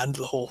scribes added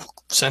the whole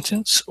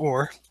sentence,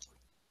 or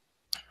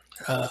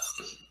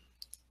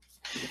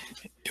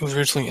it was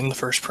originally in the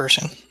first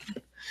person.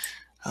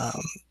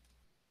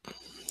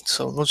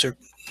 So those are,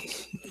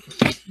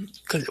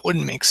 because it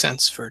wouldn't make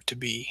sense for it to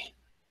be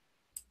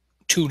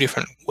two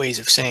different ways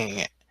of saying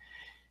it.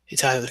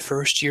 It's either the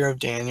first year of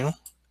Daniel,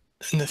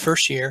 in the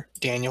first year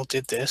Daniel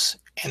did this,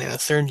 and in the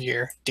third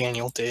year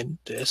Daniel did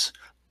this,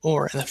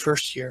 or in the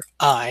first year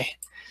I,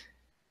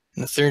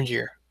 in the third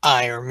year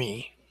I or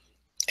me.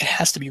 It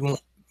has to be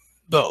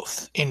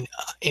both in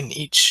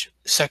each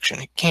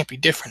section. It can't be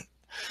different.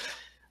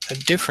 A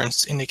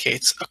difference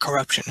indicates a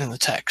corruption in the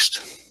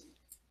text.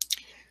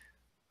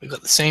 We've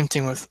got the same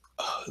thing with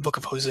the book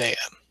of Hosea.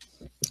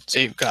 So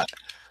you've got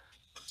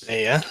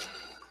Hosea,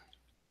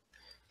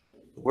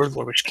 the word of the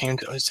Lord which came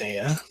to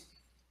Hosea,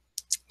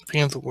 the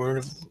beginning of the word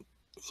of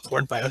the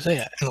Lord by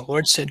Hosea. And the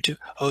Lord said to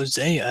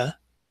Hosea,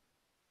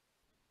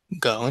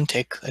 go and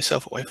take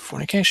thyself away for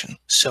fornication.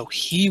 So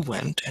he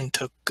went and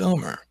took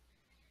Gomer,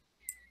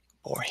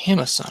 bore him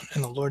a son.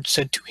 And the Lord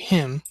said to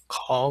him,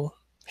 call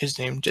his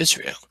name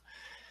Jezreel.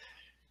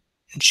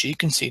 And she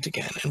conceived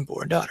again and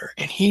bore a daughter.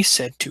 And he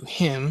said to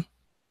him,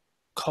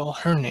 call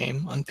her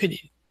name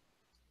Unpitied.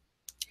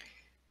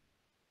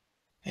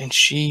 And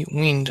she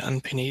weaned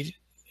unpitied,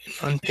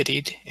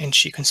 and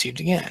she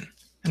conceived again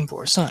and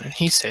bore a son. And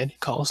he said,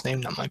 call his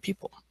name Not My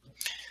People.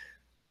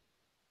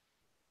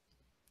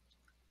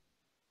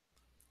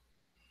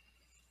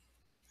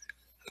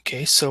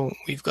 Okay, so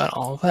we've got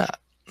all of that.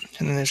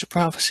 And then there's a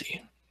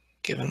prophecy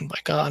given by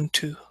God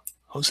to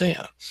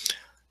Hosea.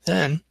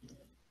 Then,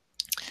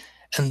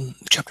 in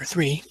chapter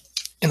 3,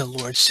 and the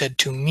Lord said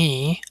to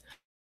me,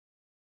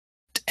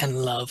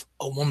 and love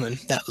a woman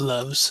that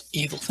loves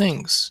evil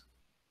things.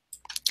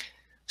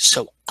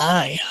 So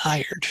I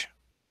hired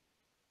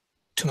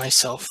to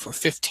myself for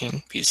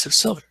 15 pieces of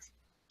silver,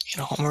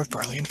 and a homer of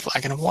barley, and a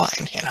flagon of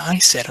wine. And I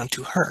said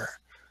unto her.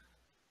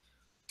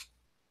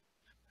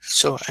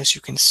 So as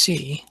you can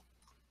see,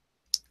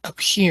 up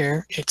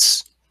here,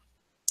 it's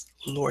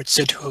Lord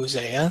said to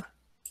Hosea,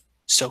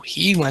 so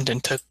he went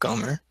and took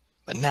Gomer.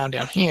 But now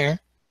down here,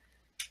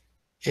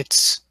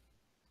 it's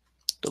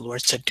the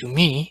Lord said to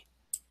me,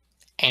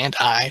 and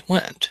I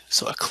went.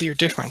 So a clear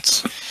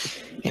difference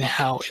in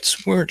how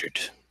it's worded.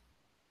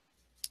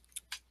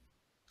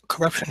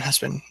 Corruption has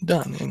been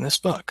done in this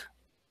book.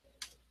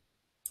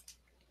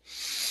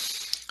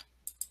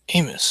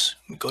 Amos.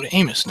 We go to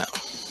Amos now.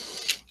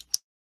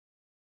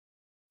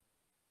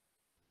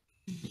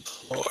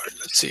 Lord,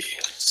 let's see.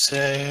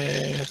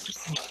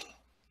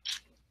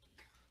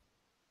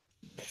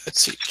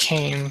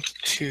 Came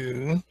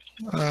to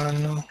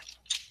no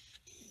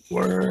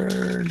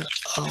word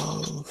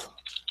of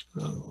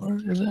the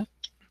Lord, is it?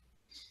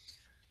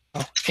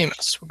 Oh,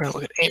 Amos. We're going to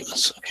look at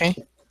Amos, okay?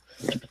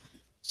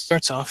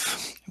 Starts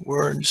off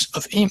words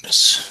of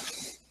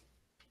Amos.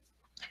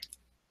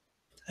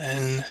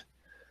 And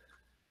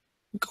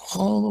go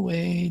all the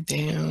way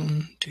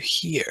down to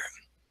here.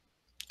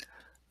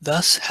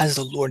 Thus has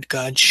the Lord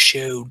God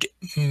showed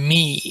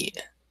me.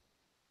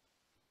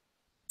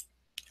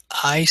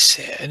 I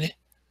said,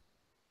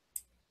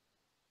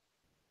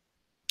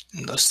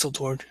 and thus the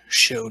Lord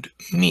showed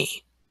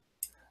me.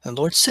 And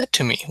the Lord said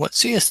to me, What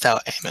seest thou,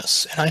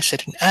 Amos? And I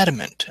said, An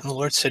adamant. And the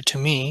Lord said to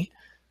me,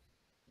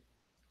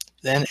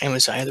 Then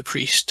Amaziah the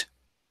priest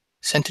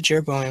sent to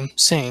Jeroboam,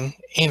 saying,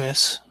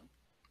 Amos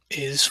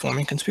is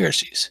forming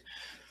conspiracies.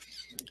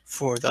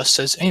 For thus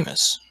says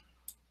Amos.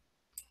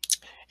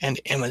 And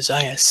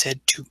Amaziah said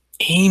to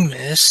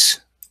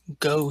Amos,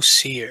 Go,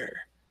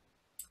 seer.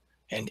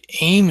 And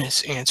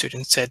Amos answered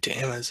and said to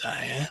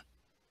Amaziah,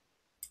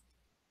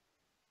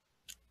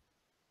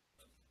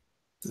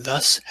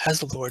 Thus has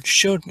the Lord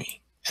showed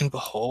me, and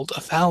behold,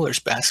 a fowler's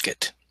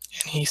basket.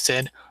 And he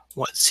said,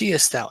 What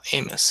seest thou,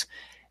 Amos?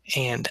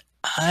 And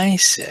I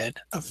said,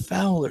 A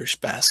fowler's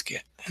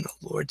basket. And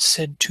the Lord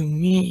said to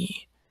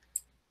me,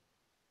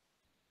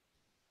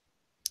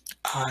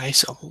 I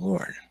saw the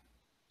Lord.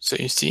 So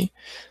you see,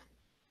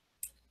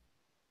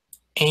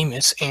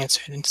 Amos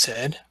answered and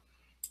said,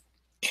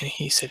 and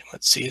he said,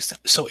 What seest thou?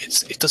 So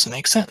it doesn't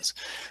make sense.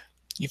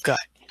 You've got,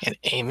 and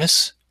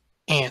Amos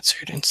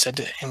answered and said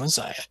to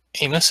Amaziah.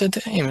 Amos said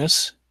to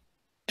Amos,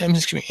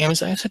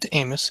 Amaziah said to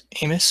Amos.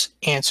 Amos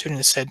answered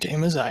and said to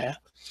Amaziah.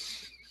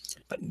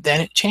 But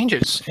then it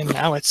changes, and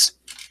now it's,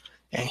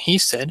 and he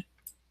said,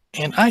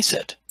 and I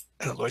said,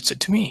 and the Lord said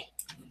to me.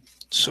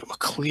 So a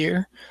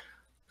clear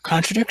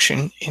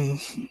contradiction in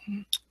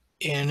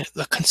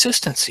the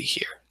consistency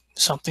here.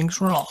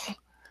 Something's wrong.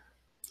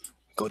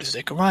 Go to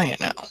Zechariah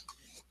now.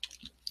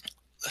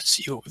 Let's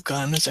see what we've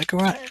got in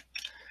Zechariah.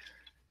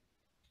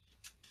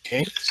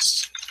 Okay,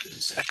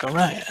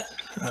 Zechariah.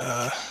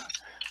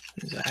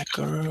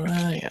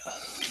 Zechariah.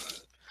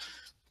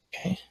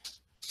 Okay.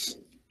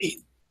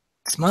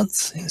 8th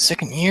month, in the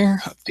 2nd year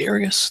of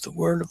Darius, the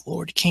word of the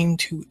Lord came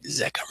to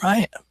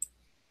Zechariah.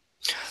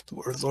 The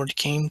word of the Lord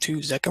came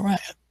to Zechariah.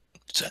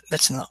 So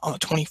that's on the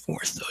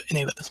 24th in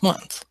the 11th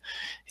month,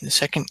 in the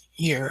 2nd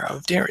year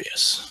of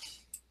Darius.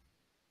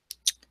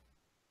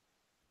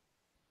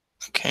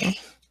 Okay.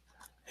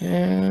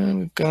 And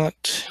we've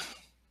got,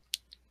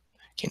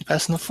 came to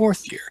pass in the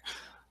 4th year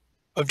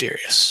of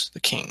Darius, the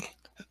king.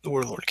 The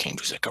word of the Lord came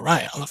to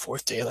Zechariah on the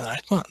 4th day of the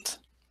 9th month.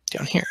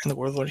 Down here, and the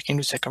word of the Lord came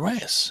to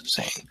Zechariah,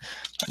 saying,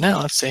 but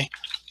now let's say,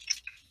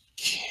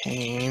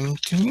 came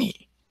to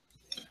me.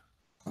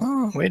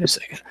 Oh, wait a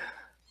second.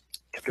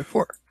 Chapter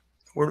 4.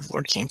 The word of the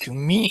Lord came to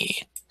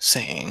me,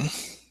 saying,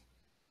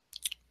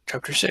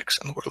 chapter 6,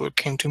 and the word of the Lord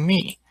came to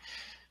me.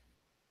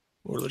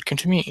 The word of the Lord came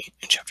to me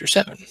in chapter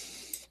 7.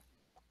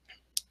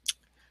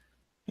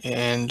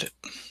 And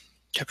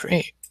chapter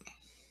 8.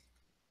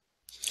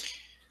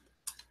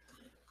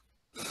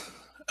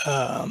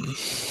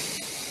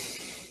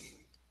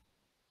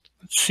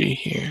 Let's see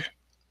here.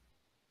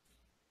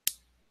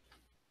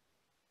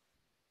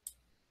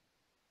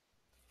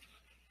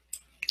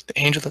 The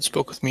angel that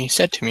spoke with me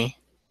said to me,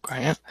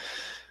 crying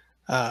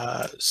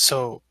out.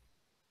 So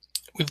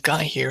we've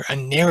got here a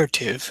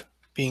narrative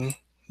being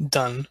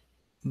done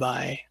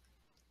by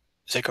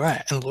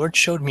Zechariah. And the Lord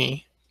showed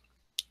me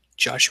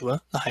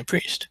Joshua, the high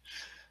priest.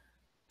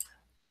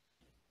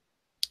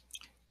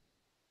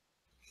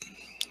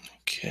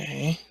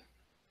 Okay.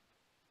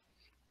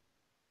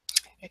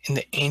 And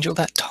the angel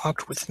that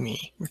talked with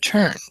me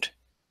returned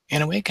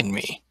and awakened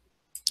me.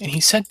 And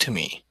he said to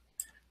me,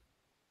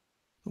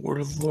 the word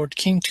of the Lord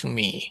came to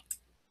me.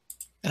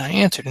 And I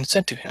answered and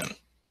said to him,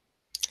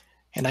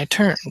 and I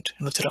turned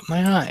and lifted up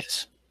my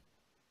eyes.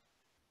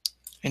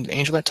 And the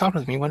angel that talked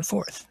with me went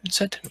forth and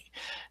said to me,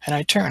 and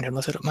I turned and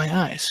lifted up my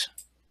eyes.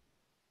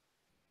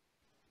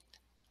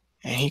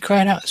 And he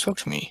cried out and spoke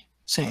to me,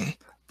 saying,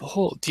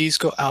 Behold, these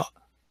go out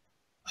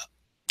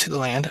to the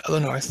land of the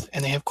north,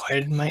 and they have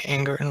quieted my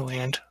anger in the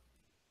land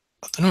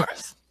of the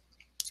north.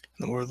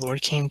 And the word of the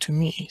Lord came to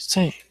me,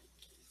 saying,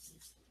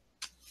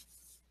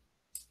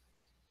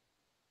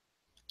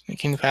 it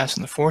came to pass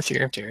in the 4th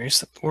year of Darius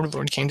that the word of the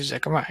Lord came to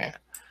Zechariah.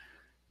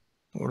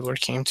 The word of the Lord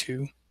came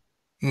to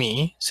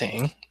me,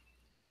 saying,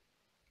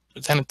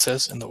 but then it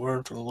says, and the word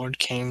of the Lord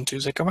came to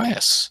Zechariah,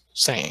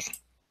 saying,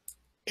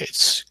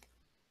 it's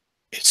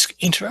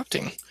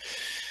interrupting.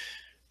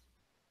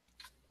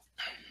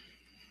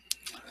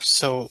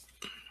 So,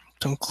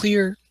 some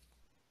clear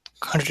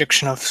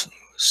contradiction of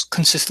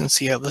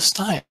consistency of the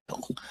style.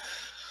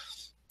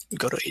 We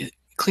go to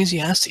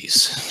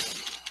Ecclesiastes.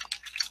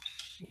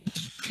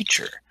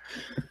 Preacher.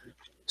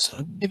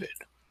 So David.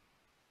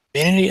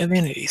 Vanity of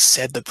vanities,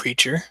 said the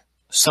preacher.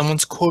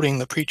 Someone's quoting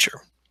the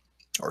preacher.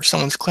 Or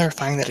someone's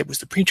clarifying that it was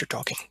the preacher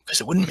talking.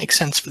 Because it wouldn't make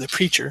sense for the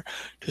preacher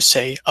to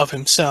say of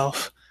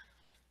himself,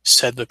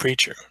 said the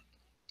preacher.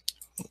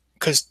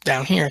 Because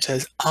down here it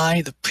says,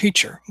 I, the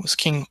preacher, was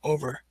king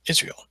over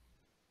Israel.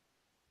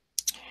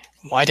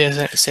 Why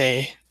doesn't it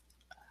say,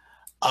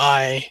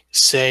 I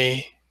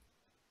say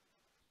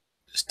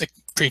the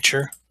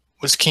preacher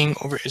was king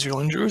over Israel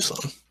and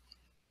Jerusalem?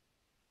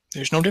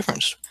 There's no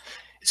difference.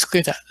 It's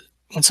clear that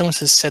when someone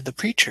said the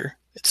preacher,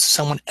 it's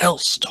someone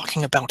else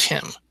talking about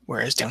him.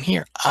 Whereas down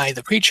here, I,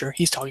 the preacher,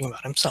 he's talking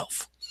about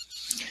himself.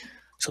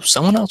 So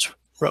someone else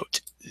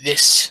wrote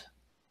this.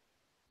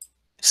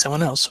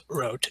 Someone else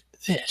wrote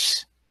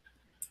this.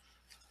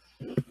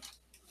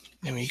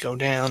 Then we go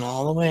down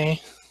all the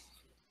way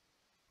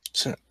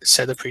So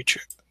said the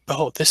preacher,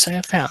 "Behold, this I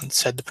have found,"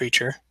 said the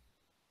preacher,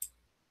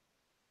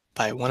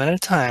 "by one at a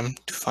time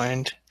to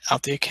find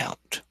out the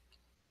account,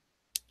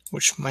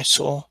 which my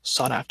soul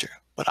sought after,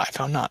 but I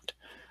found not.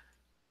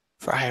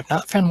 For I have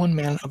not found one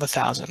man of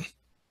 1,000,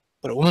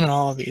 but a woman in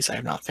all of these I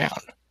have not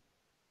found."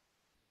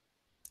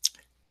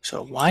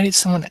 So why did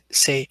someone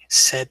say,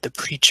 said the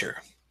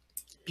preacher?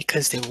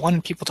 Because they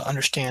wanted people to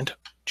understand,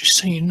 just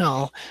so you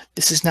know,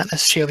 this is not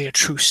necessarily a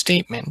true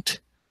statement,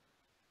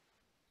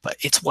 but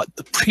it's what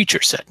the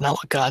preacher said, not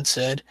what God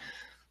said.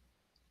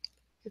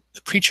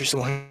 The preacher's the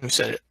one who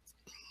said it.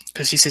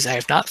 Because he says, "I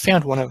have not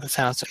found one of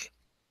 1,000."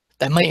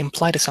 That might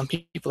imply to some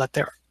people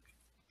that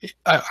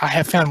I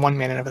have found one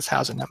man out of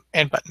 1,000,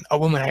 but a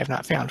woman I have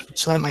not found.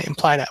 So that might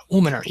imply that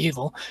women are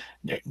evil,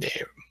 that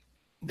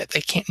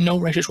they can't, no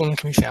righteous woman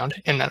can be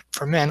found, and that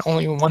for men,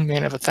 only one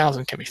man of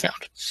 1,000 can be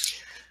found.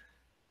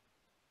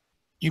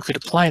 You could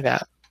apply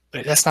that,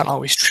 but that's not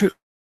always true.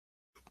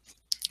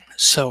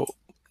 So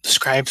the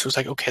scribes was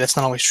like, okay, that's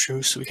not always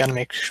true, so we got to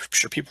make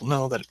sure people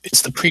know that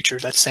it's the preacher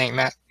that's saying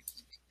that.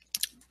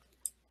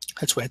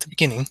 That's why at the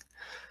beginning,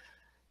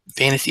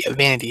 vanity of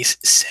vanities,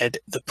 said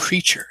the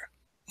preacher,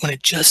 when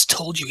it just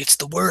told you it's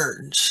the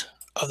words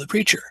of the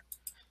preacher.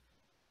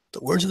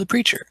 The words of the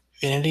preacher,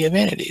 vanity of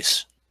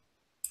vanities.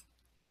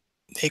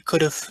 They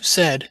could have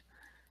said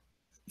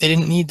they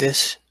didn't need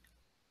this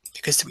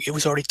because it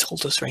was already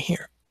told us right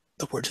here,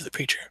 the words of the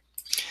preacher.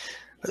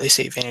 But they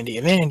say vanity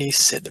of vanities,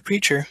 said the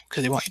preacher,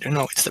 because they want you to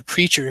know it's the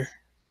preacher.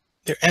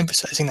 They're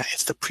emphasizing that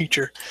it's the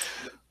preacher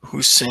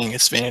who's saying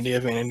it's vanity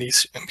of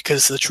vanities, and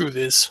because the truth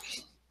is,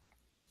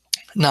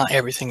 not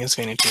everything is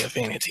vanity of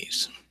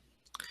vanities.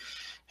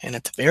 And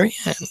at the very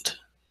end,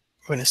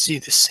 we're going to see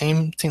the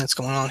same thing that's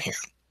going on here.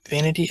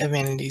 Vanity of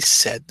vanities,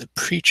 said the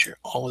preacher,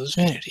 all is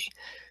vanity.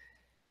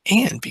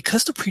 And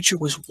because the preacher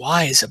was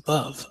wise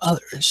above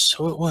others,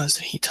 so it was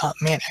that he taught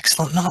man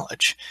excellent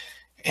knowledge,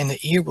 and the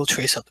ear will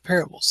trace out the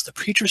parables. The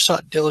preacher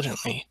sought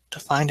diligently to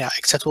find out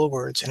acceptable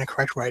words in a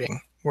correct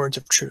writing, words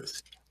of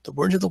truth. The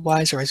words of the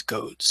wise are as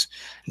goads,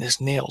 and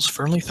as nails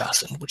firmly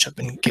fastened, which have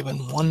been given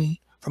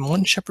from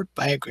one shepherd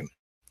by agreement.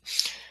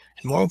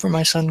 And moreover,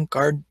 my son,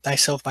 guard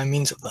thyself by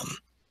means of them.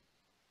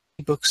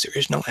 Books there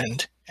is no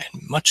end,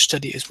 and much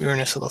study is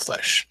weariness of the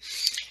flesh.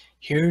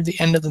 Here the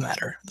end of the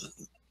matter.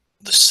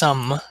 The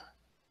sum,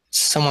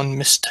 someone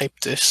mistyped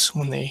this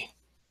when they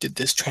did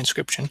this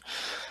transcription.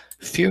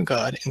 Fear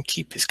God and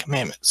keep his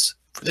commandments,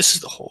 for this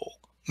is the whole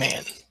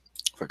man.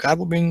 For God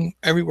will bring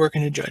every work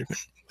into judgment,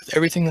 with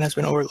everything that has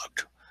been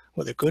overlooked,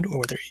 whether good or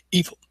whether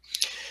evil.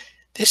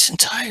 This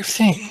entire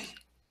thing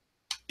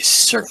is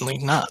certainly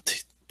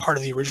not part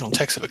of the original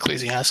text of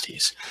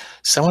Ecclesiastes.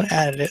 Someone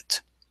added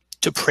it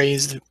to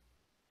praise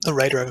the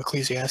writer of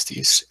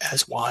Ecclesiastes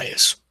as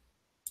wise.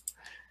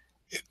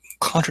 It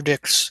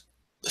contradicts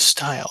the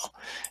style.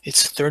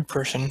 It's third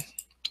person,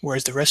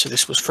 whereas the rest of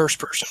this was first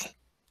person.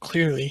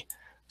 Clearly,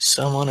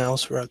 someone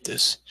else wrote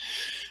this.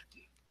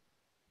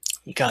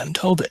 We got in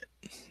Tobit,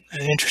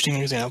 an interesting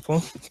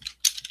example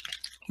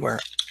where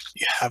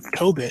you have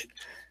Tobit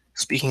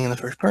speaking in the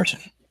first person.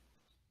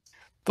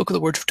 Book of the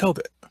Words of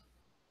Tobit.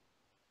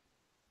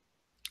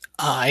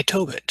 I,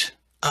 Tobit.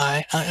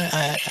 I,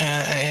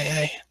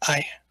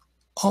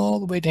 all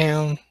the way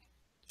down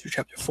through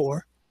chapter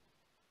 4,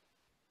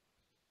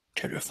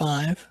 chapter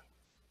 5.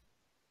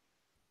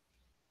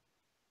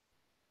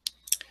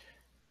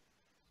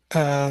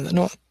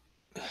 No,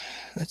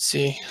 let's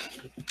see.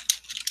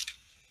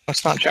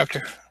 It's not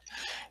chapter.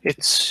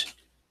 It's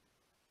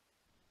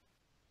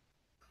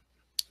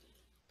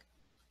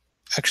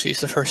actually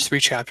the first 3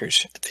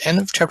 chapters. At the end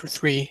of chapter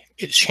 3,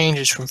 it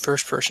changes from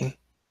first person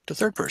to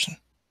third person.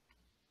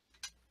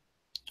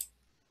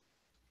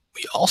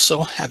 We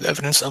also have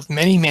evidence of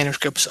many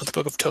manuscripts of the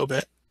Book of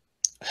Tobit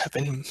have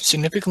been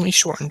significantly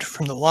shortened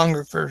from the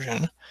longer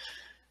version,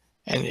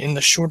 and in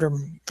the shorter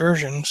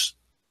versions,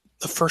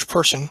 the first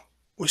person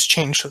was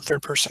changed to the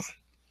third person.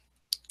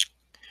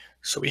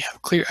 So we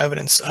have clear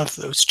evidence of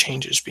those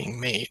changes being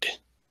made.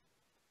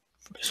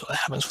 So that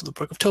happens with the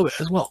Book of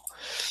Tobit as well.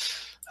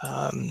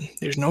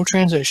 There's no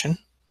transition.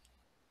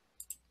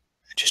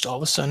 Just all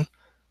of a sudden,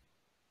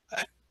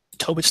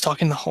 Tobit's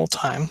talking the whole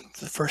time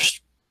for the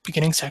first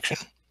beginning section.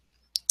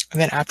 And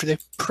then after they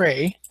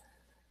pray,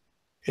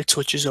 it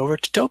switches over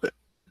to Tobit,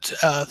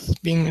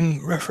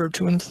 being referred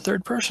to in the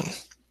third person.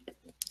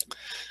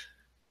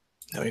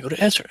 Now we go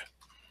to Ezra.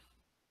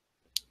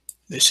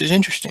 This is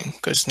interesting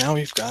because now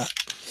we've got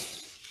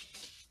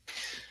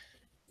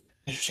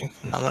interesting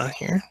phenomenon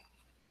here.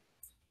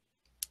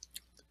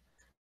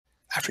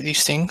 After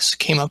these things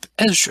came up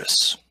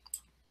Esdras.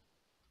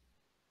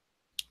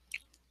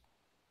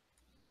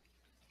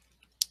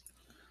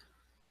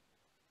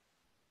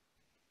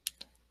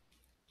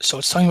 So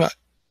it's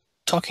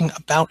talking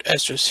about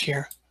Esdras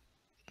here.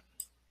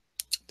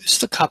 This is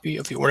the copy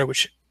of the order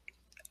which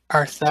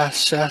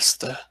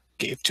Arthashasta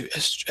gave to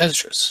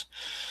Esdras.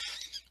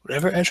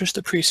 Whatever Esdras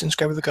the priest and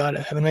scribe of the God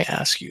of heaven may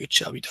ask you, it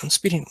shall be done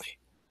speedily.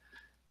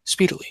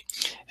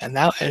 And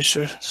thou,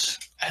 Esdras,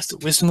 as the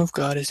wisdom of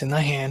God is in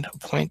thy hand,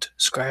 appoint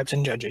scribes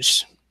and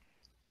judges.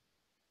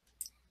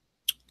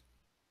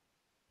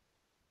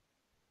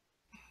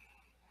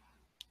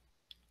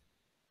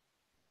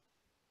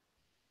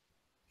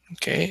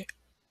 Okay,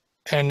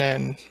 and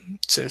then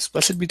it says,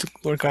 "Blessed be the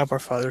Lord God of our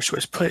fathers, who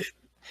has put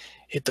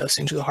it thus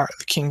into the heart of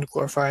the king to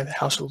glorify the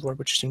house of the Lord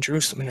which is in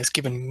Jerusalem, and has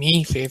given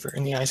me favor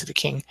in the eyes of the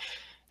king,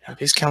 and of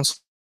his counsel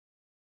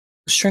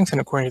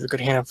strengthened according to the good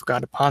hand of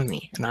God upon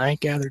me. And I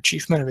gathered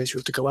chief men of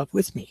Israel to go up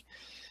with me.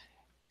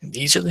 And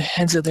these are the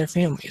heads of their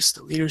families,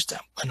 the leaders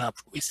that went up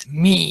with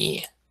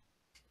me.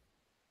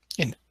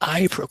 And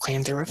I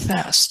proclaimed their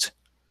fast.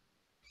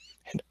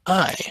 And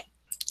I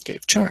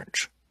gave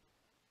charge.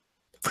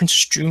 The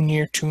princes drew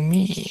near to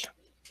me.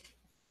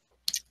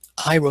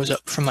 I rose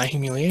up from my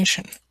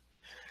humiliation.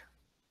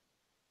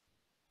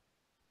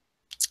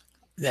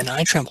 Then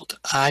I trembled.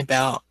 I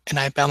bowed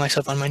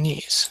myself on my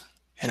knees.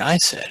 And I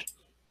said,"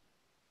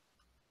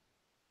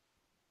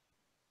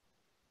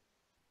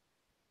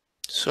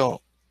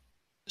 So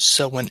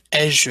when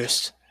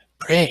Esdras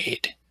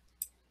prayed,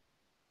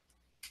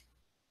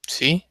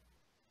 see,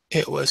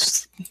 it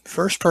was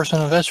first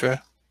person of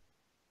Ezra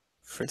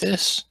for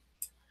this.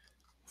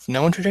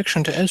 No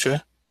introduction to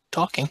Ezra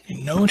talking,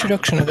 no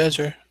introduction of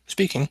Ezra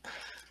speaking,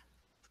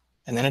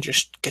 and then it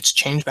just gets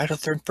changed back to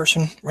third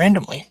person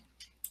randomly.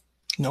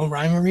 No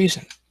rhyme or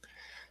reason.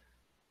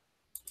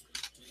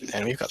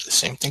 Then we've got the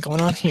same thing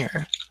going on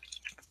here.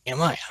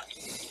 Nehemiah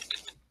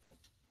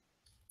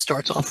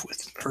starts off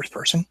with first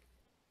person.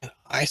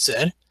 I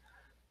said,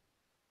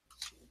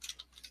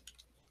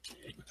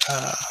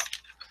 and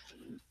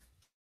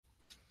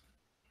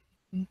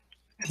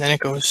then it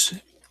goes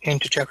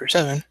into chapter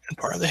 7, and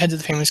part of the heads of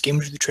the families gave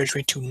into the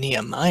treasury to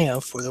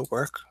Nehemiah for the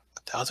work,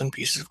 1,000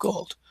 pieces of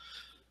gold.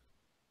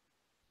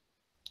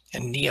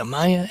 And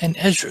Nehemiah and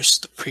Esdras,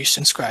 the priest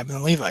and scribe and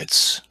the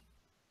Levites,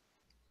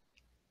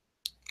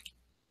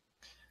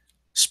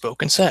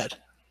 spoke and said,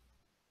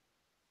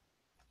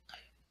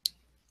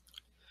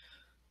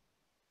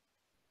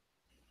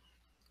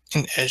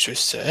 and Esdras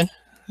said,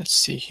 let's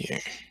see here.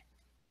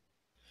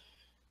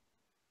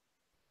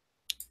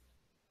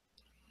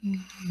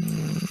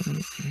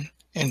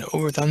 And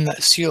over them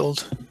that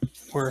sealed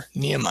were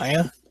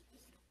Nehemiah.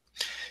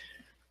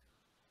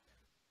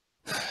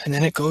 And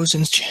then it goes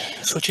and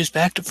switches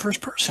back to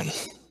first person,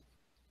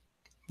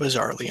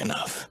 bizarrely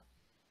enough.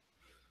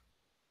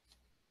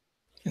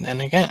 And then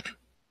again.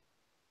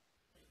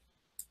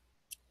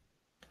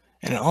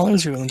 And all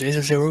Israel in the days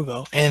of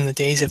Zerubbabel and in the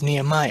days of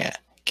Nehemiah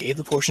gave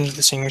the portions of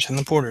the singers and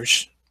the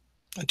porters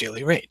a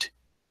daily rate.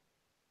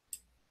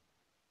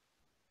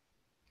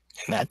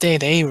 And that day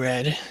they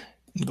read in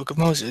the book of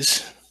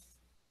Moses,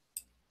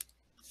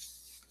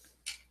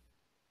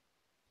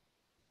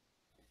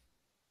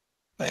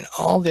 "But in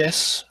all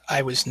this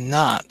I was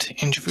not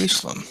in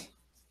Jerusalem."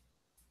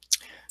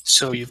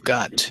 So you've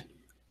got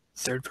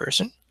third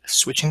person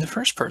switching to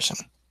first person.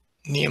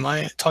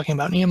 Nehemiah talking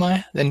about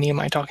Nehemiah, then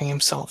Nehemiah talking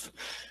himself.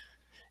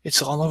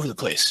 It's all over the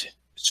place.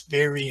 It's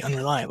very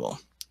unreliable.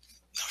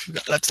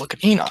 Let's look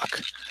at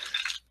Enoch.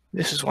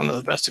 This is one of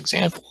the best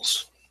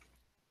examples.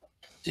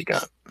 You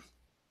got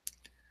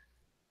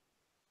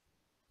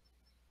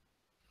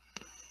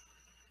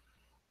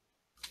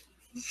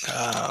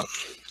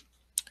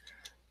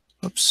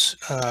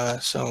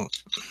so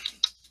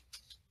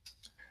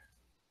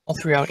all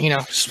throughout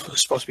Enoch is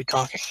supposed to be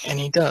talking, and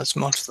he does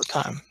most of the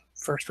time,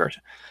 first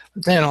person.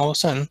 But then all of a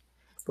sudden,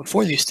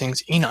 before these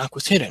things, Enoch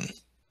was hidden.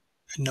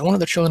 And no one of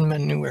the children of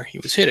men knew where he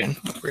was hidden,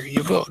 where he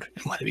abode,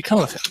 and what had become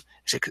of him.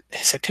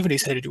 His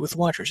activities had to do with the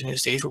watchers, and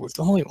his days were with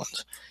the holy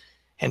ones.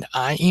 And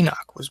I,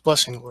 Enoch, was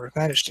blessing the Lord of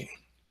Majesty.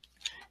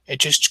 It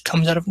just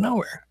comes out of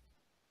nowhere.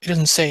 It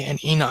doesn't say,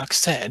 and Enoch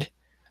said,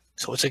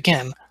 so it's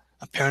again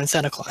a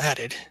parenthetical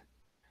added,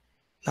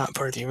 not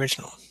part of the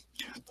original.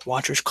 The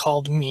watchers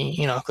called me,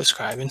 Enoch the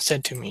scribe, and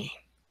said to me,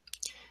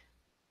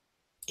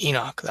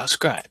 Enoch thou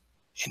scribe.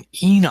 And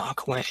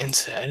Enoch went and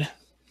said,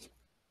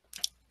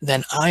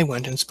 then I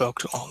went and spoke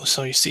to all.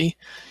 So you see,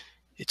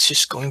 it's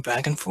just going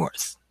back and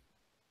forth.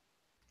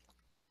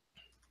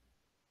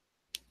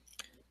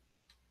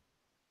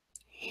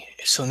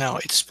 So now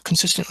it's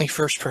consistently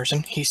first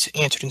person. He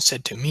answered and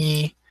said to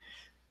me,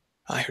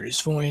 I heard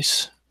his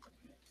voice.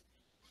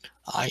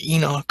 I,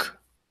 Enoch.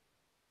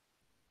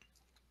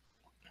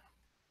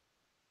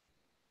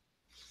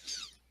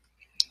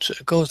 So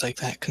it goes like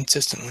that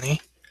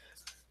consistently.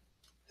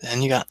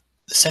 Then you got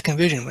the second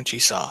vision, which he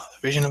saw,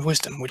 the vision of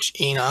wisdom, which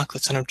Enoch, the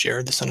son of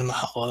Jared, the son of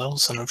Mahalalel, the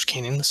son of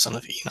Canaan, the son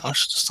of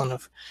Enosh, the son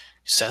of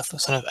Seth, the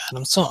son of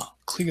Adam, saw.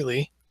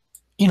 Clearly,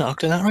 Enoch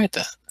did not write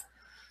that.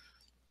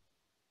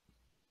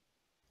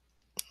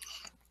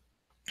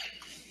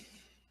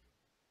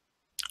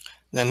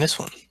 Then this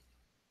one,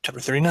 chapter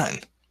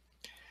 39.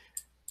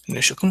 And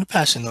it shall come to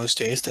pass in those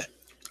days that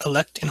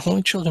elect and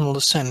holy children will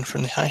descend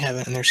from the high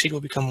heaven, and their seed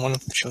will become one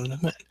of the children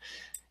of men.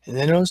 And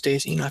in those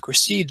days Enoch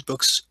received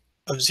books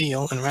of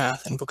zeal and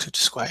wrath, and books of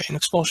disquiet and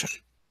expulsion.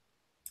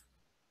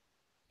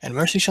 And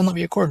mercy shall not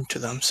be accorded to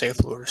them, saith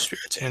the Lord of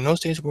spirits. And in those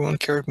days everyone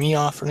carried me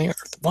off from the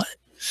earth. What?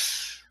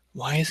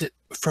 Why is it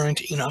referring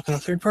to Enoch in the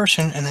third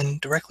person, and then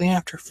directly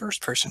after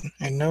first person,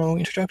 and no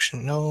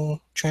introduction, no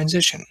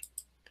transition?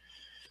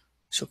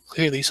 So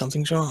clearly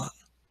something's wrong.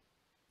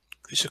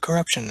 There's a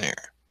corruption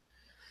there.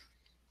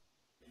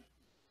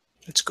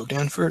 Let's go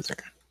down further.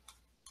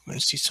 We're going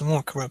to see some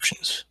more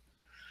corruptions.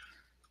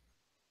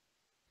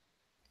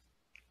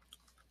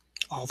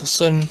 All of a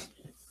sudden,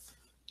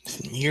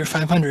 in year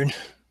 500,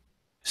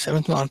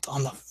 7th month,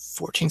 on the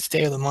 14th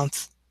day of the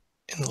month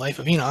in the life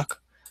of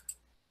Enoch.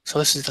 So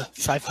this is the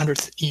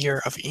 500th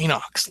year of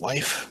Enoch's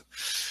life.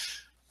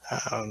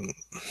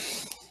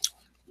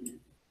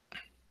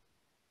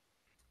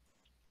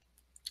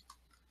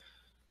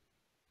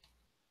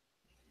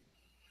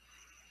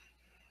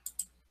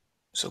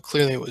 So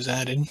clearly it was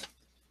added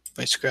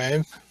by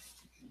scribe.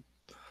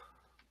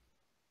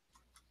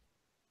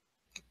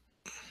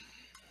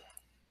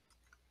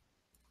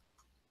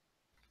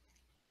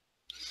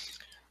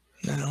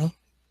 Now,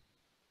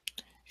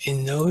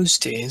 in those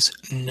days,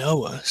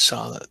 Noah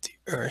saw that the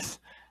earth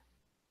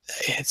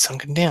had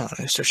sunken down,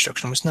 and its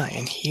destruction was nigh.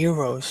 And he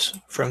arose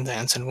from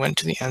thence and went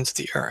to the ends of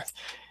the earth,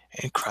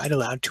 and cried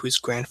aloud to his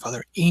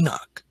grandfather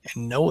Enoch.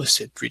 And Noah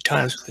said 3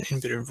 times with an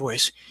embittered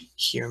voice,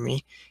 Hear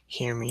me,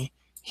 hear me,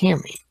 hear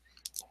me.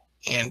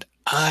 And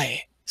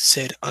I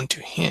said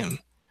unto him,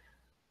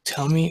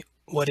 Tell me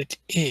what it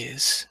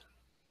is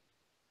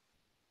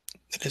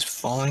that is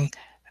falling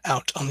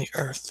out on the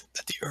earth,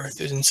 that the earth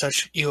is in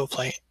such evil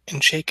plight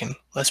and shaken,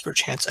 lest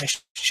perchance I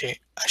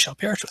shall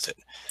perish with it.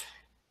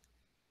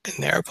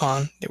 And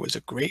thereupon there was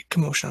a great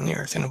commotion on the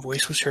earth, and a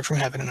voice was heard from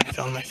heaven, and I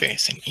fell on my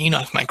face. And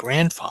Enoch my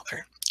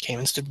grandfather came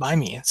and stood by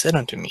me, and said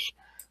unto me,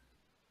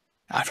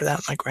 After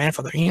that my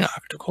grandfather Enoch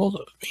took hold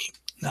of me.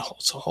 Now,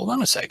 so hold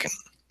on a second.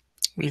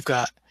 We've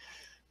got,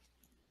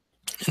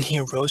 and he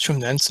arose from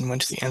thence and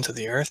went to the ends of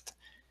the earth,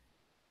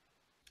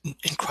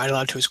 and cried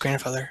aloud to his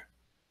grandfather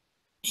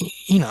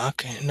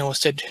Enoch. And Noah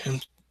said to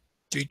him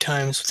 3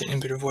 times with an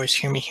embittered voice,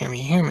 Hear me, hear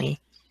me, hear me.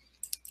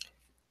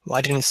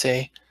 Why didn't it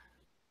say,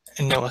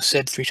 and Noah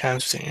said 3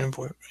 times with an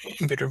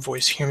embittered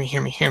voice, Hear me,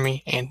 hear me, hear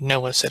me. And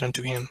Noah said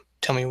unto him,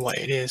 Tell me what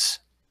it is.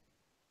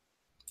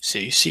 So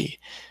you see,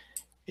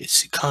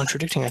 it's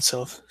contradicting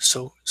itself.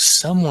 So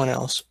someone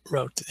else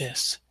wrote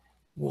this.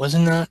 It was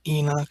not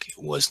Enoch,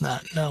 it was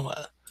not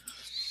Noah.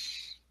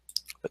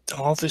 But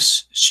all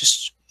this is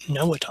just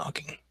Noah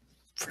talking.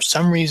 For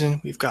some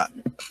reason, we've got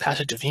a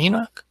passage of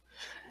Enoch,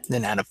 and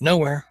then out of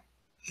nowhere,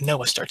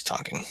 Noah starts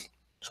talking.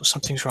 So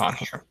something's wrong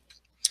here.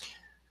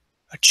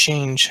 A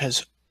change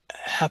has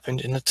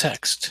happened in the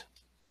text.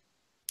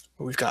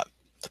 We've got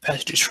the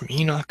passages from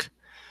Enoch,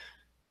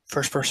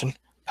 first person,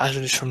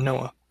 passages from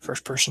Noah,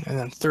 first person, and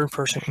then third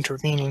person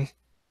intervening.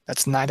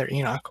 That's neither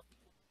Enoch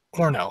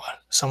or Noah.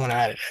 Someone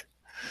added it.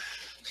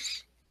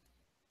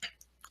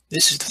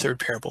 This is the third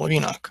parable of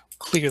Enoch,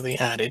 clearly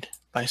added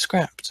by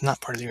scribe. It's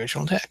not part of the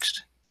original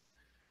text.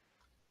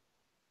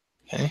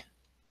 Okay.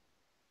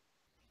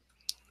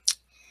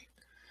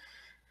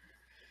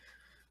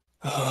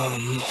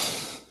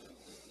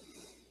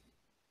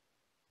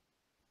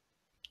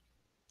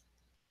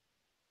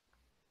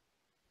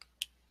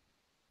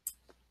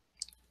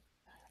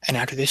 And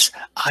after this,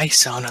 I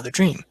saw another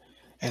dream,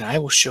 and I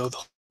will show the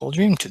whole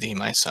dream to thee,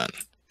 my son.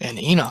 And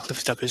Enoch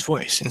lifted up his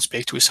voice, and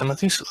spake to his son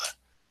Methuselah.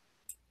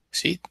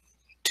 See,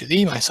 to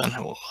thee, my son,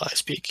 will I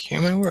speak. Hear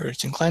my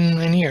words, incline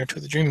thine ear to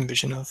the dream and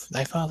vision of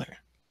thy father.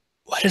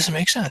 Why does it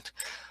make sense?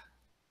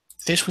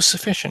 This was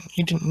sufficient.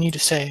 You didn't need to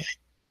say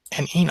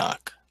an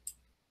Enoch.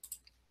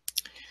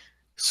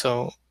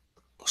 So,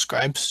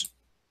 scribes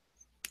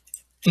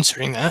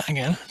inserting that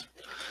again.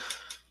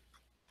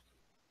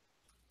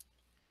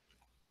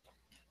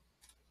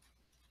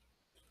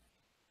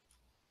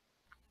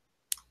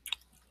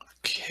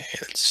 Okay,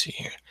 let's see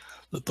here.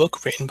 The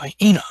book written by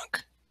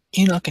Enoch.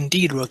 Enoch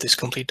indeed wrote this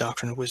complete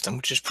doctrine of wisdom,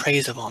 which is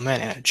praise of all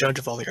men and a judge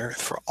of all the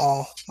earth for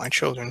all my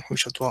children who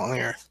shall dwell on the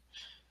earth.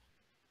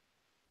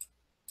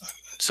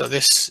 So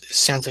this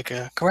sounds like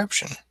a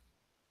corruption,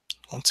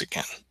 once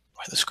again,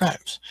 by the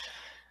scribes.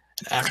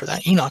 And after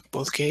that, Enoch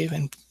both gave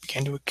and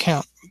began to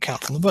count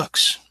from the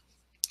books.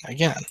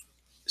 Again,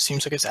 it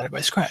seems like it's added by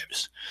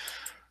scribes.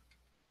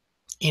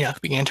 Enoch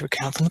began to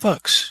recount from the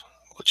books.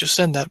 Well, it just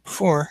said that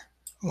before.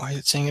 Why is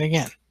it saying it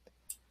again?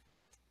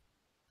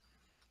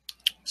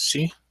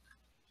 See?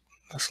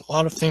 There's a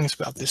lot of things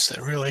about this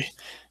that really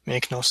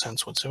make no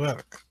sense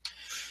whatsoever.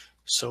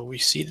 So we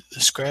see that the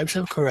scribes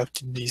have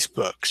corrupted these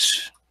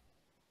books.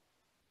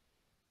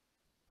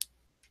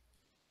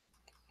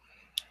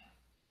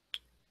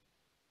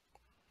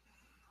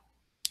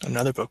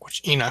 Another book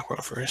which Enoch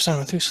wrote for his son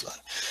Methuselah.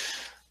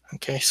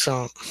 Okay,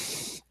 so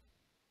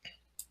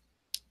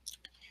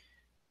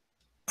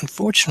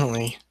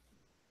unfortunately,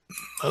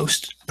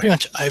 pretty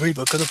much every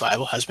book of the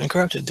Bible has been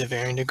corrupted to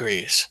varying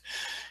degrees.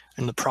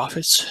 And the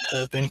prophets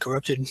have been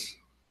corrupted,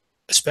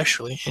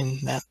 especially in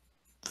that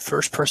the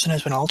first person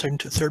has been altered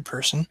into third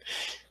person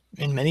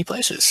in many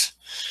places.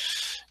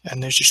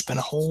 And there's just been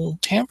a whole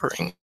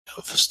tampering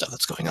of stuff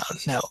that's going on.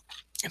 Now,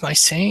 am I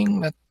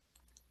saying that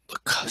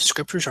the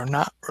scriptures are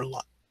not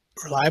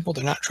reliable,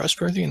 they're not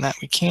trustworthy, and that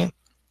we can't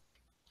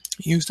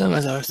use them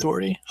as our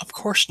authority? Of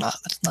course not.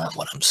 That's not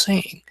what I'm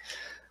saying.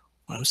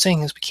 What I'm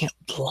saying is we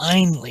can't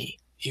blindly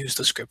use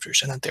the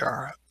scriptures, and that there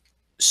are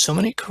so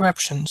many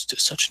corruptions to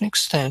such an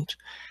extent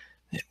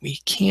that we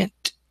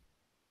can't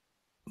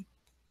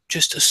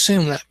just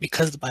assume that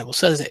because the Bible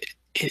says it,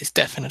 it is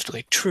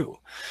definitely true,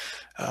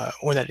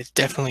 or that it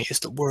definitely is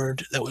the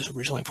word that was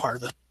originally part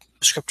of the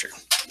scripture.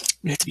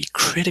 We have to be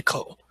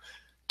critical,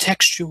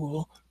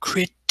 textual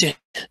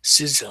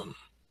criticism.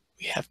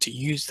 We have to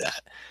use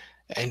that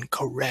and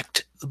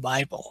correct the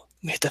Bible.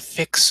 We have to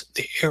fix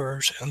the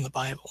errors in the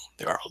Bible.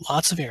 There are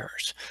lots of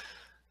errors,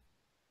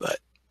 but,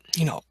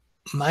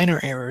 minor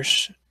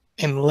errors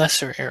and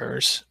lesser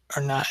errors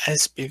are not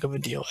as big of a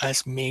deal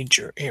as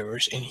major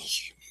errors and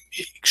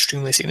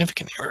extremely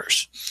significant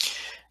errors.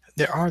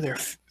 There are their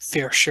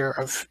fair share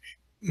of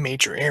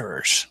major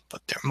errors,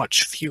 but there are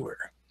much fewer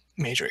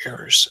major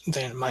errors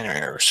than minor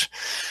errors.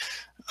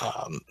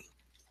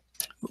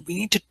 We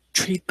need to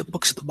treat the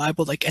books of the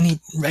Bible like any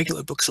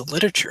regular books of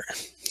literature.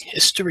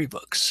 History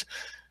books.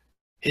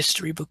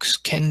 History books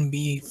can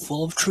be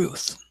full of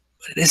truth,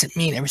 but it doesn't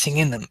mean everything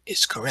in them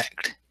is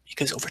correct,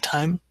 because over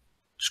time,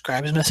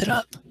 scribes mess it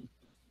up.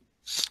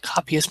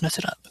 Copyists mess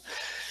it up.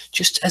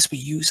 Just as we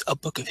use a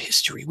book of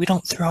history, we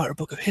don't throw out a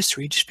book of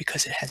history just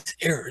because it has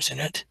errors in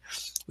it.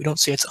 We don't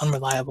say it's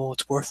unreliable,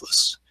 it's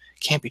worthless,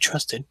 can't be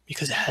trusted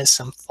because it has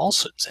some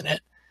falsehoods in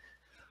it.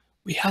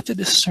 We have to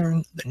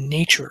discern the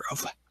nature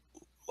of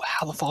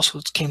how the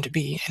falsehoods came to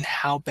be and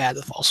how bad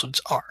the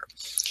falsehoods are.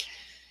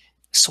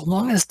 So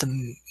long as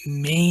the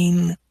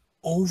main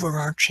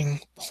overarching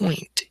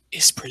point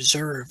is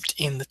preserved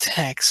in the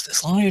text,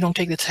 as long as you don't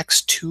take the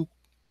text too,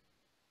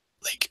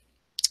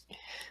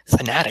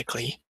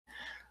 fanatically,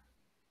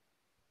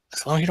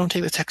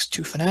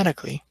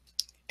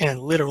 in a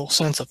literal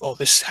sense of, oh,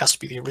 this has to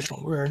be the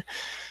original word,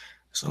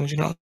 as long as you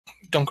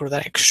don't go to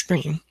that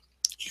extreme,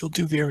 you'll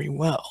do very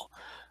well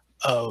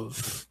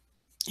of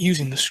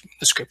using the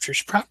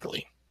scriptures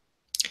properly.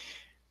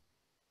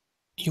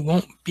 You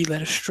won't be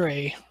led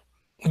astray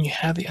when you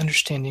have the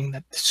understanding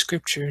that the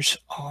scriptures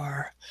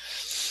are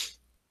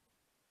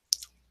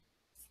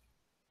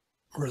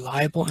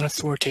reliable and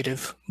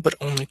authoritative, but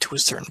only to a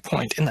certain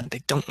point, and that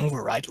they don't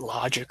override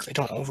logic, they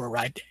don't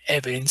override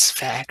evidence,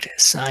 fact,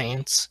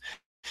 science,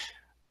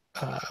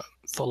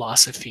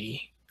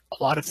 philosophy,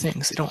 a lot of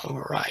things they don't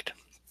override.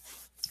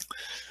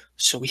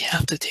 So we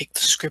have to take the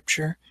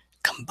scripture,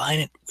 combine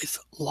it with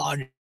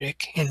logic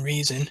and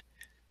reason,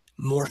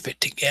 morph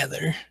it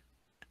together,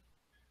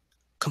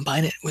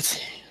 combine it with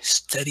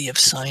study of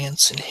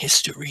science and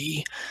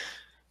history,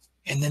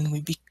 and then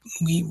we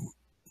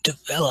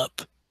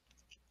develop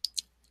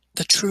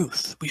the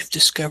truth. We've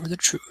discovered the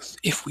truth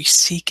if we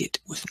seek it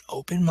with an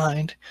open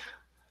mind,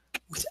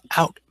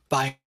 without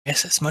bias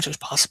as much as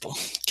possible.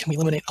 Can we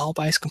eliminate all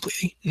bias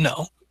completely?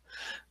 No,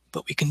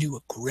 but we can do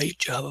a great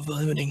job of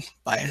eliminating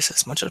bias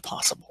as much as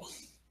possible.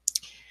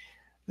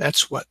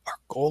 That's what our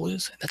goal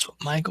is. That's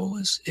what my goal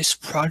is. This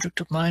project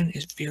of mine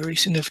is very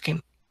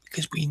significant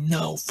because we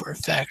know for a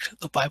fact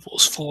the Bible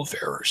is full of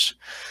errors.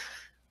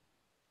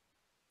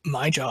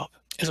 My job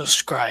as a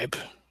scribe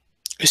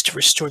is to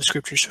restore the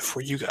scriptures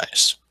for you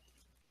guys.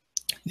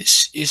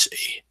 This is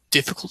a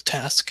difficult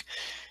task,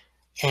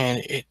 and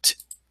it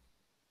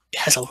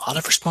has a lot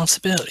of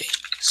responsibility,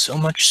 so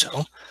much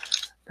so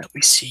that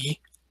we see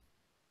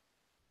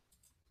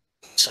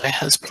Messiah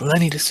has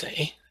plenty to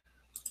say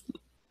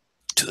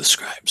to the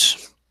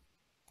scribes.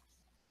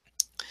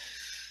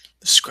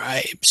 The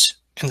scribes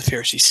and the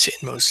Pharisees sit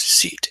in Moses'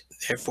 seat.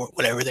 Therefore,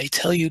 whatever they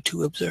tell you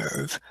to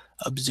observe,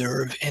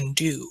 observe and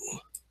do.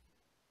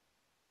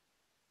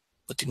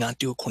 But do not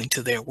do according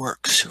to their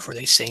works, for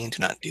they say and do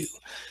not do.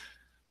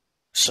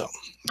 So,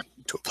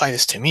 to apply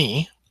this to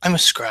me, I'm a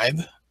scribe,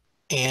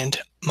 and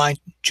my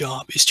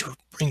job is to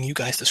bring you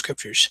guys the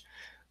scriptures.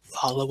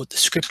 Follow what the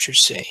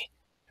scriptures say.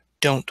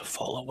 Don't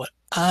follow what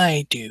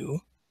I do,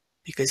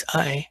 because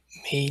I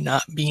may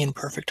not be in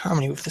perfect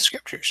harmony with the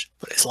scriptures.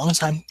 But as long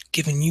as I'm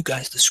giving you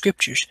guys the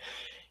scriptures,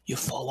 you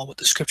follow what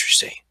the scriptures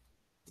say.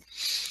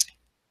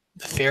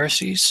 The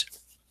Pharisees,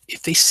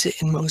 if they sit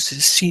in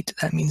Moses' seat,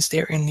 that means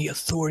they're in the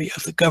authority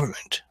of the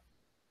government.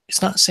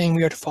 It's not saying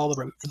we are to follow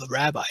the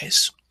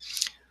rabbis,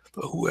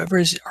 but whoever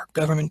is our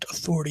government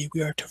authority,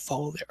 we are to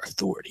follow their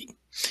authority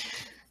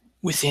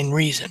within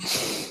reason.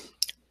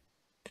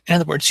 In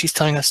other words, he's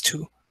telling us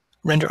to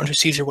render unto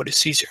Caesar what is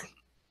Caesar.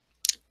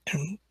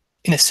 And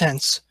in a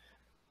sense,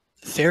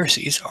 the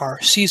Pharisees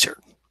are Caesar.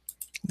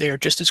 They are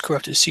just as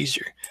corrupt as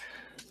Caesar.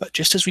 But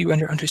just as we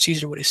render unto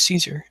Caesar what is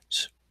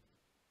Caesar's,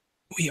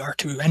 we are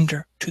to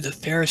render to the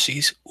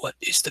Pharisees what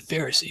is the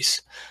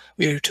Pharisees.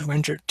 We are to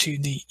render to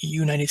the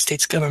United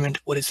States government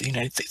what is the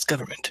United States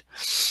government.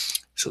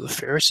 So the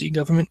Pharisee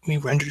government, we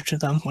render to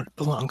them what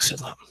belongs to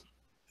them.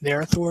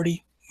 Their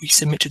authority, we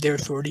submit to their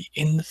authority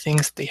in the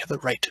things that they have the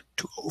right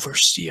to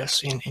oversee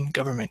us in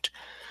government.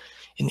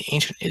 In the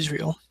ancient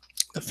Israel,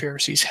 the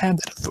Pharisees had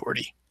that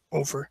authority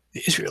over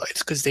the Israelites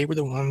because they were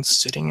the ones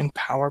sitting in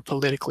power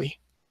politically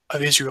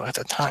of Israel at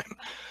the time.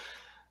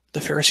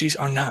 The Pharisees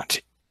are not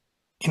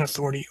in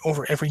authority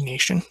over every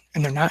nation,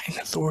 and they're not in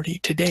authority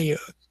today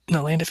in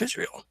the land of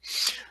Israel.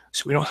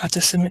 So we don't have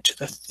to submit to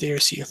the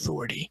Pharisee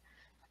authority.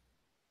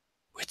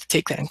 We have to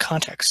take that in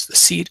context. The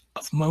seat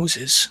of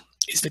Moses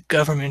is the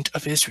government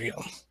of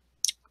Israel.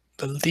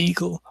 The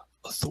legal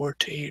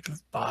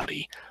authoritative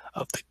body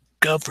of the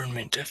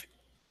government of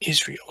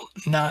Israel,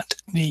 not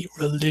the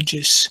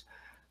religious.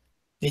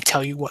 They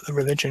tell you what the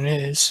religion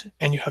is,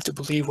 and you have to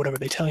believe whatever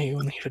they tell you,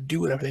 and you have to do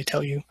whatever they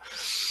tell you.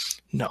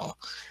 No,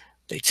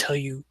 they tell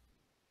you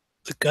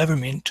the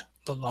government,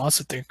 the laws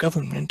of their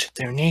government,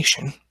 their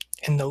nation,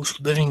 and those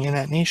living in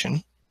that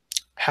nation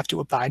have to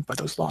abide by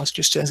those laws,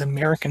 just as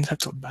Americans have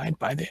to abide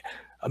by the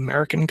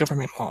American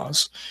government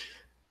laws,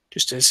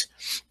 just as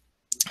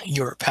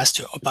Europe has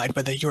to abide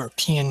by the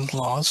European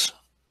laws.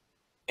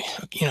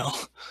 You know,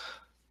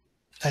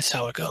 that's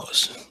how it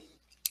goes.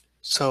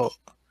 So,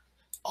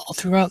 all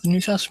throughout the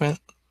New Testament,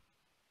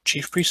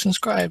 chief priests and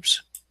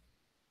scribes,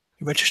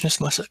 your righteousness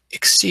must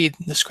exceed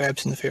the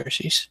scribes and the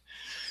Pharisees.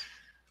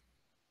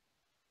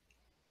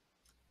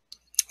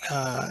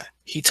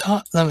 He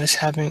taught them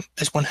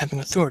as one having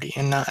authority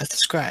and not as the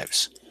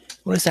scribes.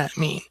 What does that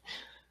mean?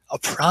 A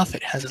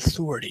prophet has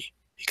authority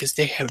because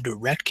they have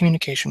direct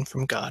communication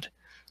from God.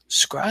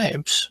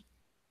 Scribes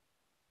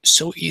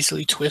so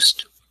easily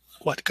twist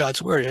what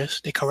God's word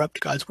is, they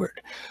corrupt God's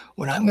word.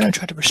 When I'm going to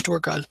try to restore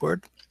God's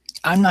word,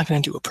 I'm not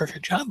going to do a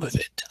perfect job of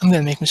it. I'm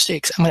going to make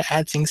mistakes. I'm going to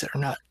add things that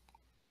are not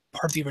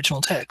part of the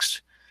original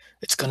text.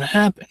 It's going to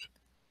happen.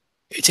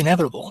 It's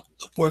inevitable.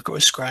 The work of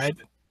a scribe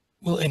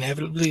will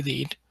inevitably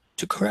lead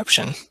to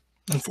corruption,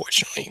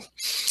 unfortunately.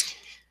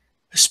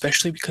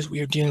 Especially because we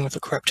are dealing with a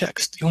corrupt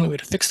text. The only way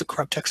to fix the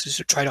corrupt text is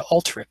to try to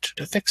alter it,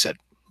 to fix it.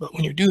 But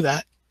when you do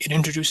that, it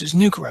introduces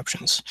new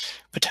corruptions,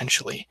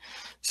 potentially.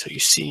 So you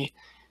see,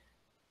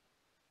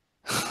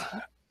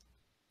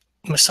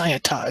 Messiah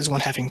taught as one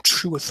having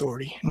true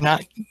authority,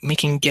 not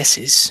making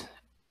guesses,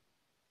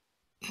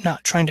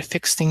 not trying to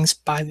fix things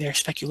by their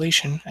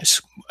speculation,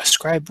 as a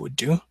scribe would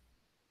do,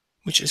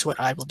 which is what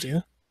I will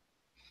do.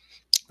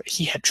 But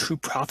he had true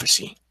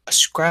prophecy. A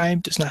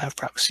scribe does not have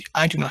prophecy.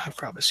 I do not have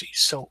prophecy.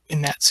 So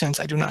in that sense,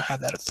 I do not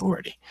have that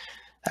authority.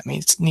 That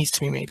means it needs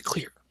to be made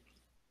clear.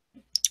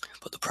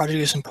 But the project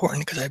is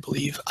important because I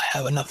believe I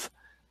have enough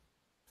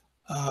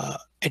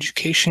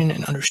education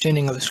and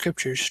understanding of the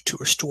scriptures to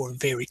restore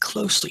very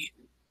closely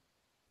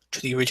to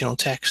the original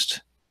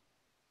text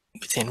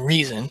within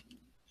reason,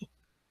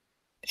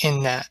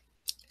 in that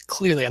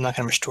clearly I'm not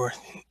going to restore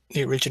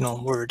the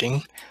original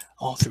wording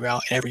all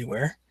throughout and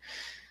everywhere.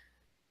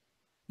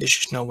 There's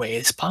just no way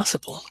it's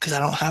possible because I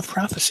don't have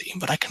prophecy,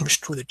 but I can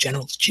restore the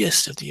general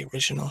gist of the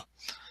original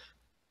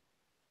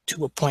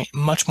to a point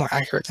much more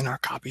accurate than our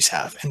copies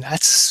have, and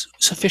that's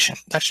sufficient.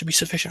 That should be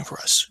sufficient for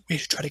us. We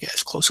should try to get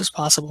as close as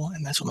possible,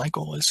 and that's what my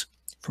goal is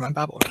for my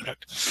Bible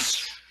project.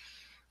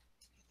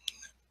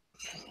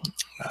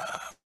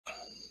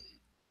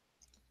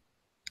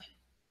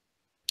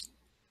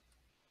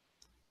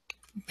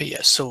 But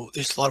yeah, so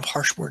there's a lot of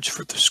harsh words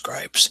for the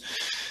scribes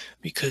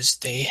because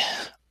they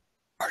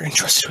are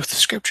entrusted with the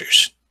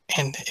scriptures.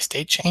 And if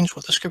they change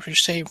what the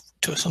scriptures say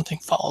to something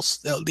false,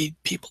 they'll lead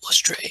people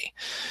astray.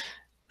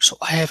 So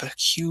I have a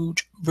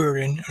huge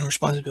burden and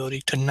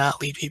responsibility to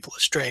not lead people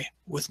astray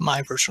with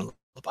my version of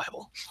the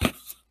Bible.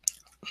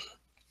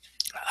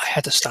 I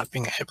had to stop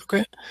being a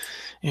hypocrite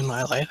in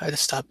my life. I had to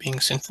stop being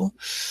sinful.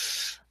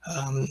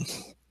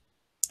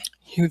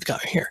 Here we've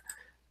got here.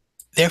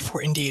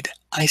 Therefore, indeed,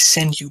 I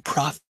send you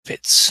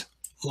prophets,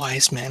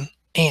 wise men,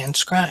 and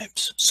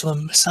scribes. So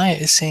the Messiah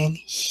is saying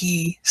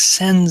he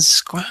sends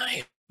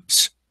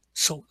scribes.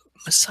 So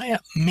Messiah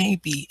may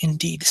be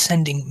indeed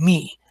sending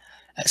me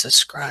as a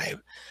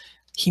scribe.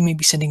 He may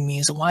be sending me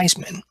as a wise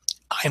man.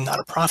 I am not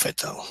a prophet,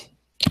 though.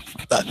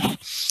 But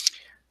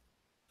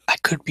I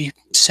could be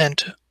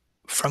sent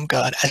from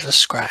God as a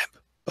scribe.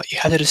 But you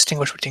have to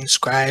distinguish between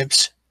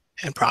scribes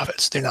and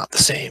prophets. They're not the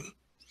same.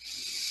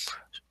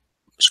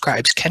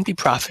 Scribes can be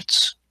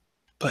prophets,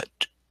 but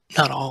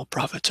not all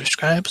prophets are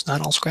scribes.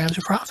 Not all scribes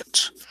are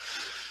prophets.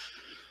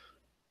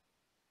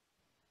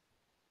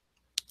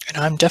 And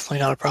I'm definitely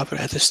not a prophet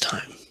at this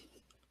time.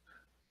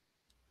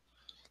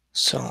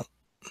 So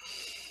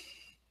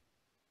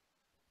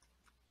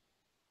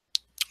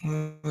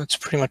that's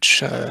pretty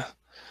much I've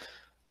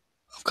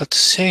got to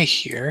say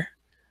here.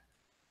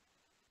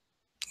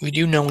 We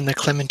do know in the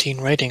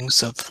Clementine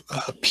writings of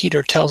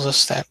Peter tells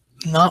us that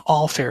not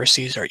all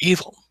Pharisees are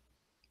evil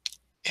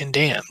and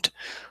damned,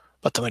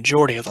 but the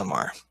majority of them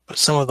are, but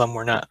some of them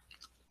were not.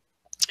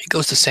 It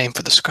goes the same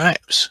for the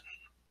scribes.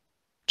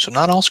 So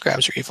not all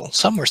scribes are evil.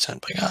 Some were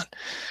sent by God.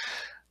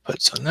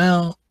 But so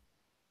now,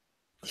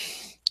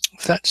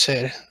 with that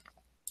said,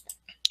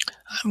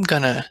 I'm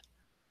gonna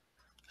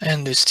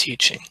end this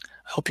teaching.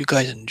 I hope you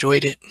guys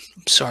enjoyed it.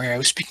 I'm sorry I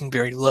was speaking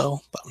very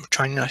low, but I'm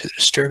trying not to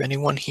disturb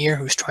anyone here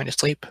who's trying to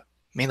sleep,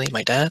 mainly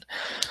my dad.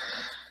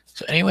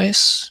 So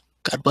anyways,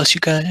 God bless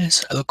you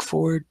guys. I look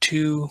forward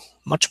to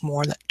much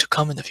more to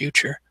come in the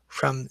future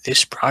from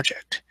this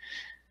project.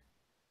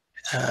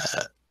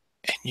 And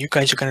you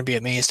guys are going to be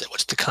amazed at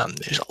what's to come.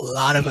 There's a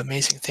lot of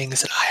amazing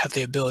things that I have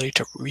the ability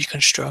to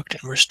reconstruct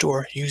and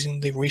restore using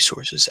the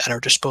resources at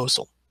our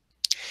disposal.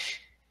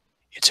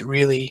 It's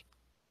really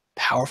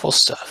powerful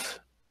stuff.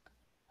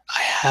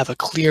 I have a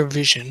clear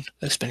vision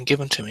that's been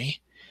given to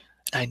me,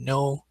 and I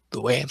know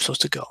the way I'm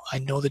supposed to go. I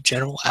know the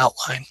general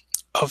outline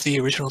of the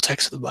original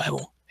text of the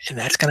Bible, and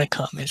that's going to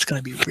come, and it's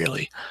going to be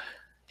really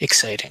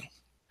exciting.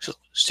 So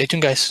stay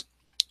tuned, guys.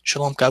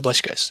 Shalom. God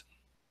bless you guys.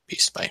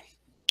 Peace. Bye.